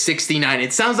whatever would 69.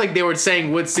 It sounds like they were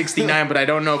saying would 69, but I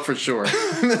don't know for sure.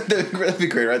 That'd be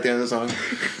great right at the end of the song.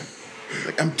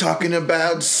 Like, I'm talking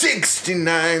about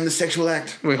 69, the sexual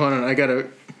act. Wait, hold on. I gotta.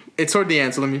 It's toward the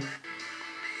end, so let me.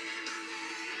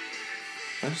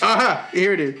 Aha!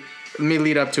 Here it is. Let me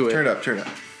lead up to it. Turn it up, turn it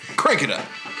up. Crank it up.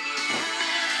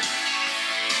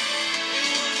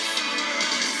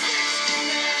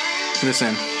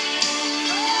 Listen.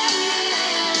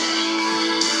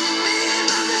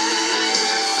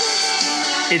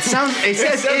 It sounds. It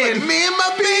says in. Me and my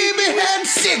baby had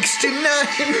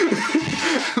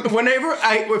 69. Whenever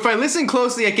if I listen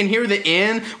closely, I can hear the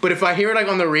in. But if I hear it like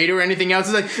on the radio or anything else,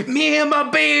 it's like me and my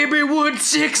baby would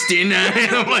 69.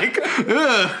 I'm like,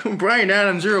 ugh, Bryan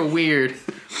Adams, you're a weird.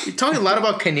 You're talking a lot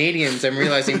about Canadians. I'm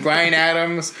realizing Bryan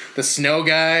Adams, the Snow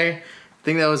Guy. I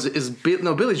think that was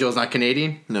Billy Joel's not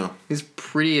Canadian. No, He's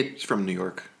pretty. he's from New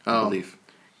York, I believe.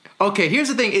 Okay, here's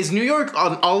the thing: is New York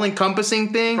an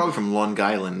all-encompassing thing? Probably from Long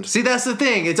Island. See, that's the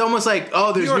thing. It's almost like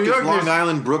there's New York. Is Long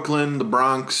Island, Brooklyn, the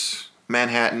Bronx,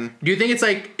 Manhattan. Do you think it's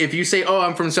like if you say, "Oh,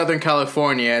 I'm from Southern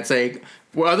California," it's like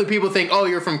where other people think, "Oh,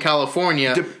 you're from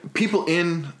California." People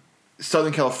in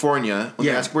Southern California, when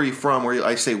they ask where you from,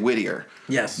 I say Whittier.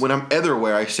 Yes. When I'm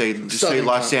otherwhere, I say say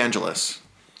Los Angeles.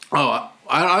 Oh,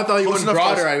 I thought you went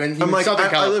broader. I'm like Southern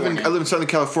California. I live in Southern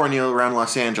California around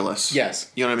Los Angeles. Yes.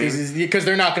 You know what I mean? Because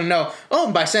they're not going to know.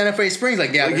 Oh, by Santa Fe Springs,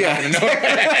 like they're not going to know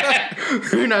that.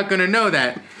 They're not going to know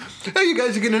that. Hey, you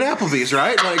guys are getting an Applebee's,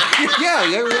 right? Like, yeah,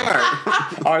 we are.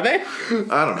 Are they?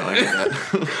 I don't know. I get that.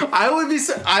 I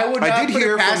did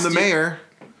hear from the mayor,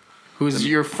 who's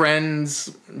your friend's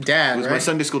dad. who was my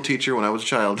Sunday school teacher when I was a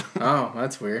child. Oh,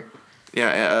 that's weird.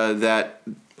 Yeah, that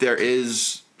there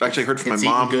is. Actually, I heard from It's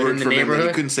my mom eating who good worked in for the him that he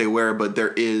neighborhood? couldn't say where, but there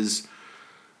is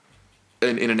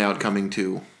an In-N-Out coming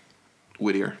to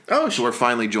Whittier. Oh, so we're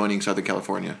finally joining Southern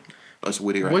California. Us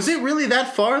Whittier. Was it really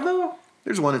that far though?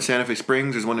 There's one in Santa Fe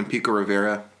Springs. There's one in Pico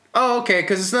Rivera. Oh, okay,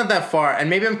 because it's not that far, and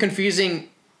maybe I'm confusing.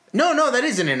 No, that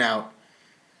is In-N-Out.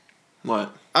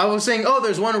 What? I was saying,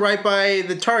 there's one right by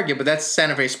the Target, but that's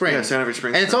Santa Fe Springs. Yeah, Santa Fe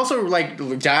Springs. And it's also like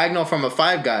diagonal from a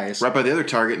Five Guys. Right by the other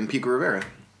Target in Pico Rivera.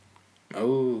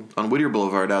 Oh. On Whittier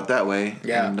Boulevard out that way.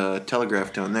 Yeah. And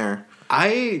Telegraph down there.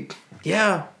 I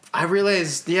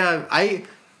realized, I'm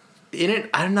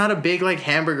not a big like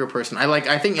hamburger person.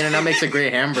 I think In-N-Out makes a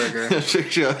great hamburger.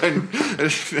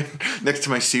 Next to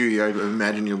my Siri, I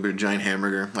imagine you'll be a giant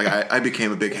hamburger. Like I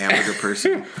became a big hamburger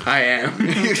person. I am.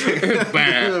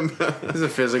 Bam. This is a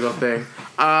physical thing.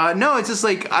 No, it's just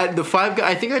like the Five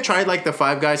Guys. I think I tried like the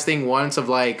Five Guys thing once of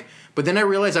like, but then I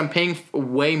realized I'm paying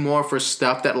way more for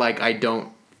stuff that like I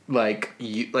don't like.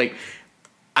 I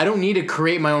don't need to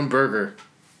create my own burger.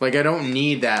 Like I don't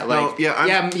need that. Like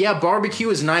barbecue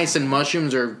is nice and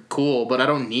mushrooms are cool, but I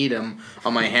don't need them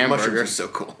on my hamburger. Mushrooms are so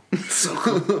cool. So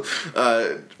cool.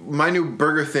 My new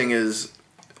burger thing is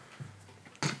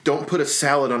don't put a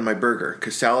salad on my burger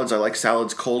because I like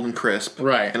salads cold and crisp.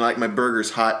 Right. And I like my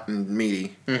burgers hot and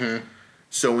meaty. Mm-hmm.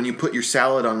 So when you put your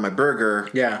salad on my burger,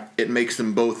 it makes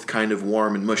them both kind of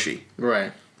warm and mushy.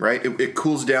 Right. Right. It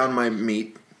cools down my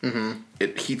meat. Mm-hmm.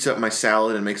 It heats up my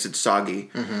salad and makes it soggy.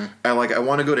 Mm-hmm. I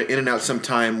want to go to In-N-Out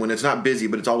sometime when it's not busy,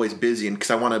 but it's always busy, and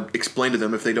because I want to explain to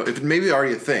them if it maybe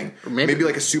already a thing, maybe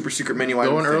like a super secret menu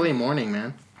item. Go in early morning,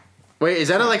 man. Wait, is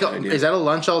that is that a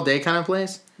lunch all day kind of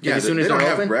place? Yeah, as soon they as don't they're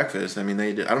have open? breakfast. I mean,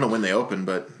 I don't know when they open,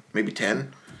 but maybe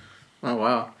 10. Oh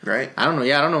wow! Right? I don't know.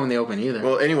 Yeah, I don't know when they open either.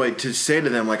 Well, anyway, to say to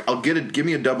them like, give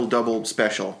me a double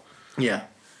special. Yeah.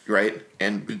 Right,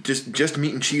 and just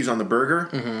meat and cheese on the burger,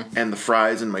 and the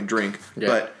fries and my drink. Yeah.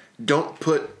 But don't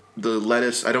put the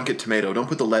lettuce. I don't get tomato. Don't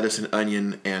put the lettuce and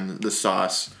onion and the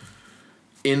sauce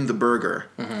in the burger,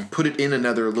 put it in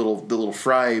the little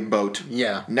fry boat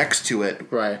next to it,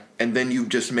 Right. and then you've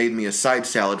just made me a side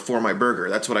salad for my burger.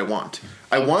 That's what I want.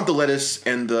 I want the lettuce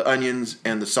and the onions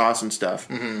and the sauce and stuff.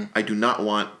 I do not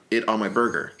want it on my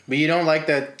burger. But you don't like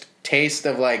the taste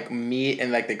of like meat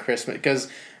and like the crispness because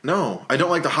No, I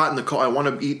don't like the hot and the cold. I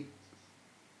want to eat.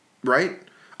 Right?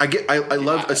 I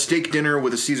love a steak dinner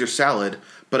with a Caesar salad,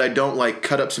 but I don't like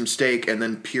cut up some steak and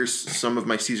then pierce some of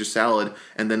my Caesar salad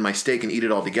and then my steak and eat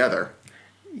it all together.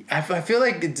 I feel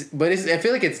like I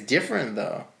feel like it's different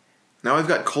though. Now I've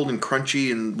got cold and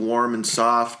crunchy and warm and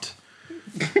soft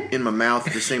in my mouth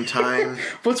at the same time.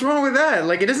 What's wrong with that?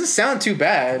 Like, it doesn't sound too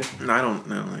bad. I don't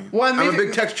know. Well, I'm a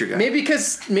big texture guy. Maybe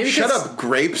because Shut up,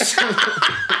 grapes.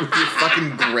 With your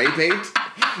fucking grape hate.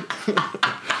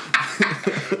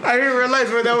 I didn't realize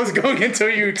where that was going until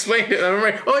you explained it. I'm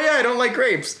like, oh yeah, I don't like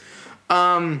grapes.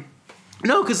 No,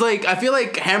 because like I feel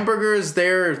like hamburgers,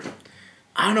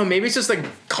 I don't know, maybe it's just like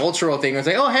cultural thing. It's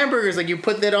like, oh, hamburgers, like you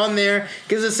put that on there,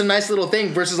 gives us a nice little thing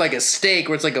versus like a steak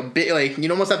where it's like a bit like you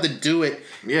almost have to do it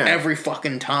every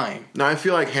fucking time. No, I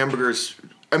feel like hamburgers.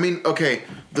 I mean, okay,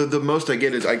 the most I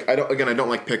get is I don't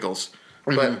like pickles,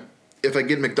 but if I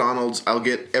get McDonald's, I'll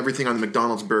get everything on the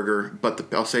McDonald's burger, but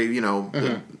I'll say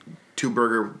the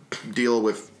 2-burger deal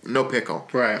with no pickle,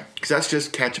 Right. Because that's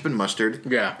just ketchup and mustard,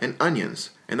 and onions,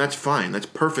 and that's fine. That's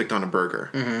perfect on a burger.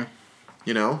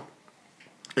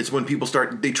 It's when people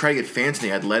they try to get fancy.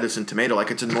 They add lettuce and tomato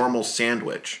like it's a normal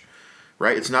sandwich,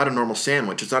 right? It's not a normal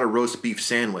sandwich. It's not a roast beef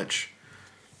sandwich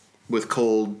with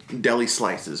cold deli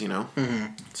slices,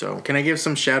 So, Can I give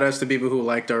some shout outs to people who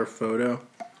liked our photo?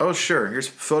 oh sure, here's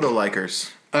photo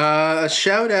likers. A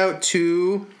shout out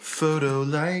to Photo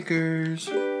likers.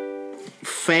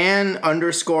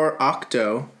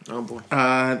 fan_octo. Oh boy.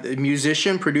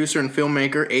 Musician, producer, and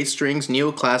filmmaker, 8 strings,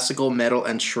 neoclassical, metal,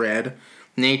 and shred.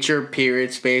 Nature,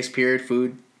 period, space, period,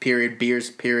 food, period, beers,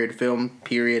 period, film,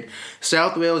 period.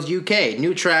 South Wales, UK.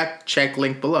 New track, check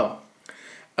link below.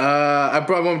 I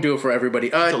probably won't do it for everybody.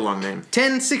 That's a long name.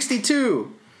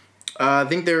 1062. I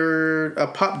think they're a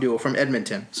pop duo from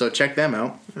Edmonton, so check them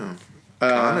out.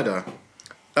 Canada.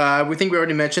 We think we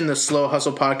already mentioned the Slow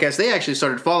Hustle podcast. They actually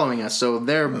started following us, so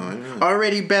they're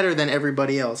already better than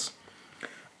everybody else.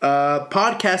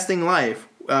 Podcasting Life.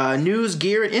 News,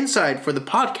 gear, and insight for the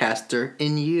podcaster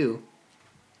in you.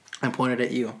 I pointed at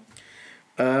you.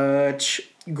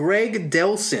 Greg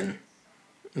Delson.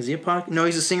 Is he a No,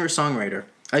 he's a singer-songwriter.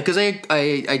 Because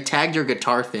I tagged your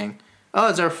guitar thing. Oh,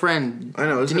 it's our friend. I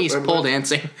know. Denise pole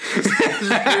dancing.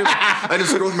 I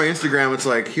just scroll through my Instagram. It's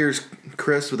like, here's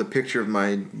Chris with a picture of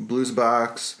my blues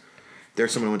box.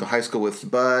 There's someone I went to high school with,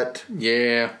 but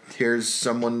Yeah. here's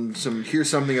here's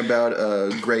something about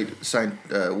a great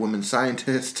woman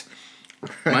scientist.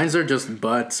 Mine's are just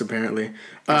butts, apparently.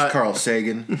 There's Carl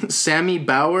Sagan. Sammy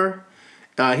Bauer.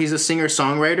 He's a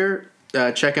singer-songwriter.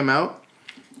 Check him out.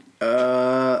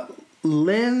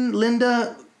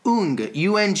 Linda Ung,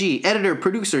 UNG, editor,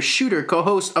 producer, shooter,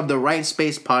 co-host of the Right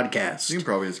Space podcast. You can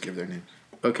probably just give their names.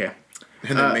 Okay.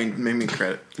 And then main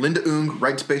credit. Linda Ung,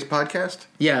 Right Space Podcast?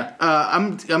 Yeah.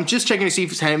 I'm just checking to see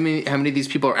how many of these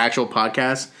people are actual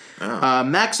podcasts. Oh.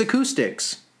 Max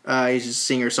Acoustics. He's a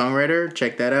singer-songwriter.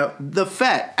 Check that out. The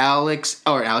Fett,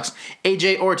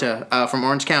 AJ Orta from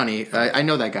Orange County. I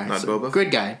know that guy. Not Boba? Good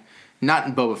guy.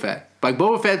 Not Boba Fett. Like,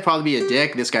 Boba Fett would probably be a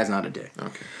dick. This guy's not a dick.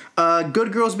 Okay.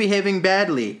 Good Girls Behaving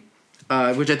Badly,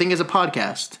 which I think is a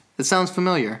podcast. It sounds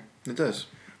familiar. It does.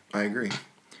 I agree.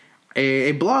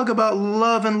 A blog about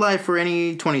love and life for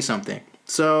any 20-something.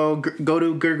 So go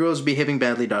to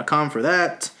goodgirlsbehavingbadly.com for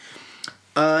that.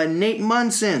 Nate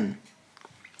Munson.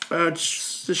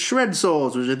 The Shred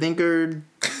Souls, which I think are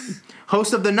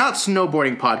host of the Not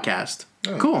Snowboarding podcast.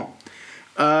 Oh. Cool.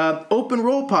 Open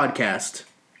Roll podcast.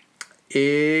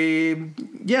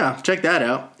 Yeah, check that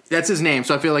out. That's his name,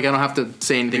 so I feel like I don't have to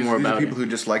say anything more about it. People who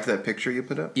just like that picture you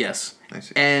put up? Yes. I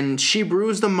see. And She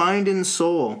Brews the Mind and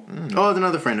Soul. Oh, it's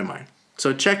another friend of mine.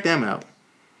 So check them out.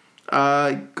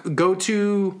 Go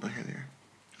to... Oh, here they are.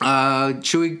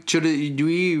 do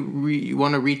we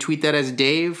want to retweet that as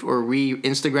Dave or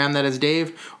Instagram that as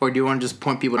Dave, or do you want to just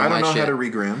point people to my shit? I don't know how to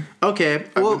regram. Okay,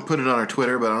 I would put it on our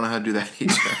Twitter, but I don't know how to do that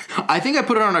either. I think I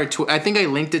put it on our I think I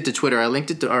linked it to Twitter. I linked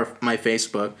it to my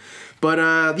Facebook.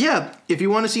 But yeah, if you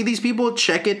want to see these people,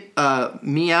 check it.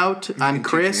 Me out. I'm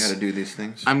Chris. Teach me how to do these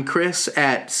things. I'm Chris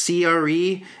at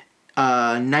CRE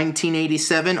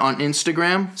 1987 on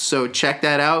Instagram. So check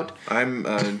that out.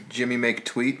 I'm Jimmy Make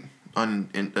Tweet on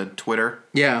Twitter.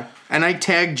 Yeah, and I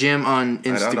tag Jim on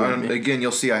Instagram. Again,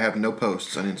 you'll see I have no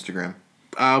posts on Instagram.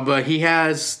 But he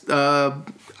has.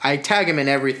 I tag him in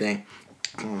everything.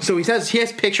 So he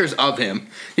has pictures of him.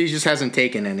 He just hasn't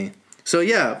taken any. So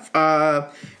yeah,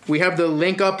 we have the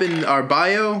link up in our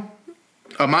bio,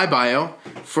 my bio,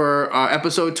 for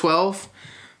episode 12.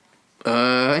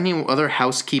 Any other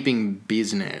housekeeping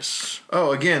business?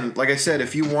 Oh, again, like I said,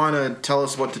 if you want to tell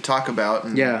us what to talk about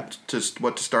and just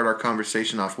what to start our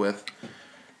conversation off with,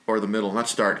 or the middle, not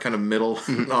start, kind of middle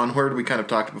onward, we kind of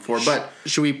talked before. But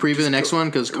should we preview the next one?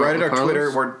 Because right at our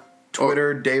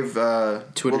Twitter, Dave.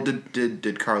 Twitter. Well,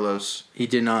 did Carlos? He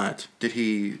did not. Did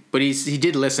he? But he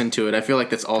did listen to it. I feel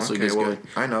like that's also good.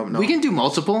 I know. No. We can do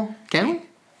multiple, can we?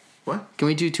 What? Can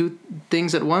we do 2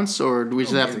 things at once, or do we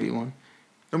just have to be one?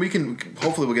 And we can.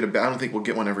 Hopefully, we'll get I don't think we'll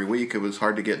get one every week. It was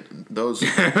hard to get those. So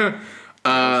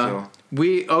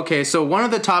one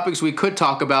of the topics we could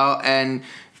talk about, and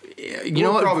you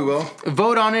know what? Probably will.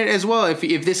 Vote on it as well.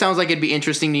 If this sounds like it'd be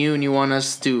interesting to you and you want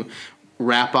us to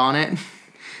rap on it.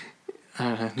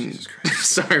 Jesus Christ.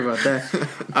 Sorry about that.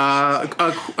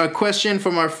 A question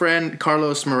from our friend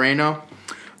Carlos Moreno.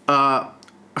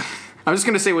 I'm just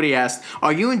gonna say what he asked.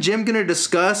 Are you and Jim gonna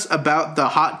discuss about the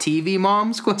hot TV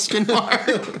moms? Question mark.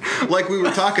 Like we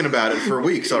were talking about it for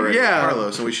weeks already. Yeah.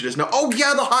 Carlos, and we should just know. Oh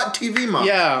yeah, the hot TV mom.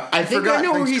 Yeah, I think I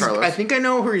know Carlos. I think I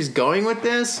know where he's going with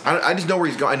this. I just know where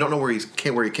he's going. I don't know where he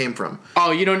came from.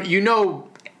 Oh, you know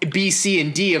B, C,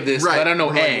 and D of this, Right. but I don't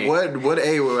know A. What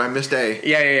A? I missed A.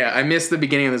 Yeah. I missed the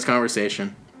beginning of this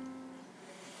conversation.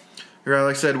 Like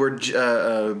I said, we're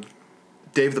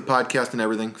Dave the podcast and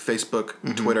everything. Facebook,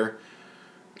 Twitter.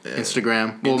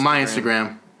 Instagram. Well, my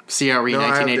Instagram. CRE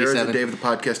 1987. There is a Dave the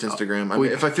podcast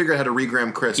Instagram. If I figure out how to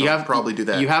regram Chris, I'll probably do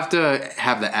that. You have to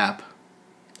have the app.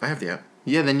 I have the app.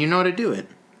 Yeah, then you know how to do it.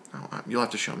 Oh, you'll have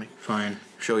to show me. Fine.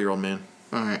 Show your old man.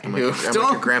 All right. I'm like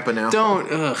your grandpa now.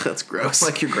 Don't. Ugh, that's gross. I'm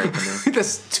like your grandpa now.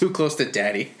 That's too close to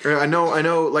daddy. I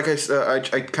know. Like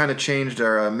I kind of changed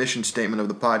our mission statement of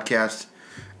the podcast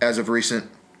as of recent.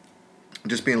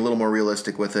 Just being a little more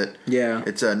realistic with it. Yeah.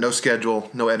 It's no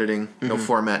schedule, no editing, no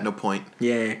format, no point.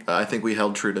 Yeah. I think we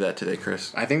held true to that today,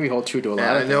 Chris. I think we hold true to a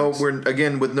lot of I know things. we're,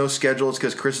 again, with no schedules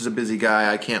because Chris is a busy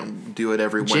guy. I can't do it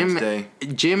every Wednesday.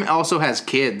 Jim also has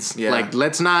kids. Yeah. Like,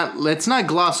 let's not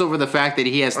gloss over the fact that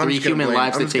he has 3 human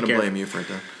lives to take care of. I'm just going to blame you for it,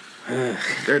 though.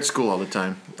 They're at school all the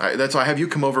time. That's why I have you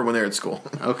come over when they're at school.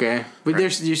 Okay. But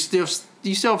you still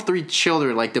have 3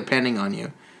 children, like, depending on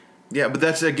you. Yeah, but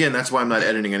that's why I'm not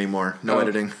editing anymore. No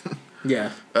editing.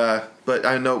 Yeah. But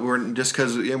I know just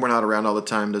because we're not around all the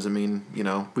time doesn't mean,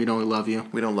 we don't love you.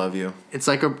 We don't love you. It's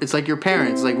like your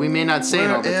parents. Like, we may not say it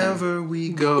all the time. Wherever we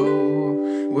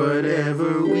go,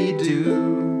 whatever we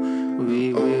do,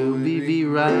 we will be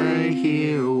right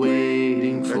here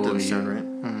waiting for you. That doesn't sound right.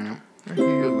 Right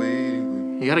here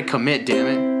waiting. You gotta commit, damn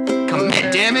it.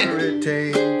 Commit, damn it. It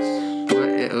takes.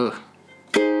 Ugh.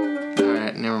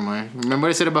 Alright, never mind. Remember what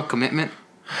I said about commitment?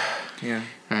 Yeah.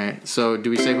 Alright, so do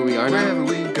we say who we are now? Wherever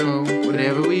we go,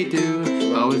 Whatever we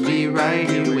do, always be right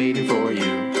here waiting for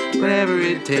you. Whatever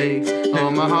it takes,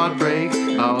 oh my heart breaks,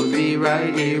 always be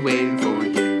right here waiting for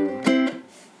you.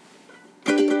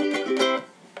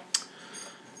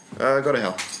 Go to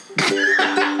hell.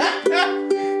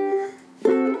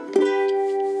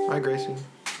 Hi, Gracie.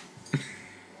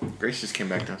 Grace just came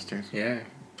back downstairs. Yeah.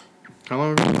 How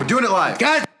long? We're doing it live.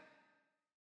 God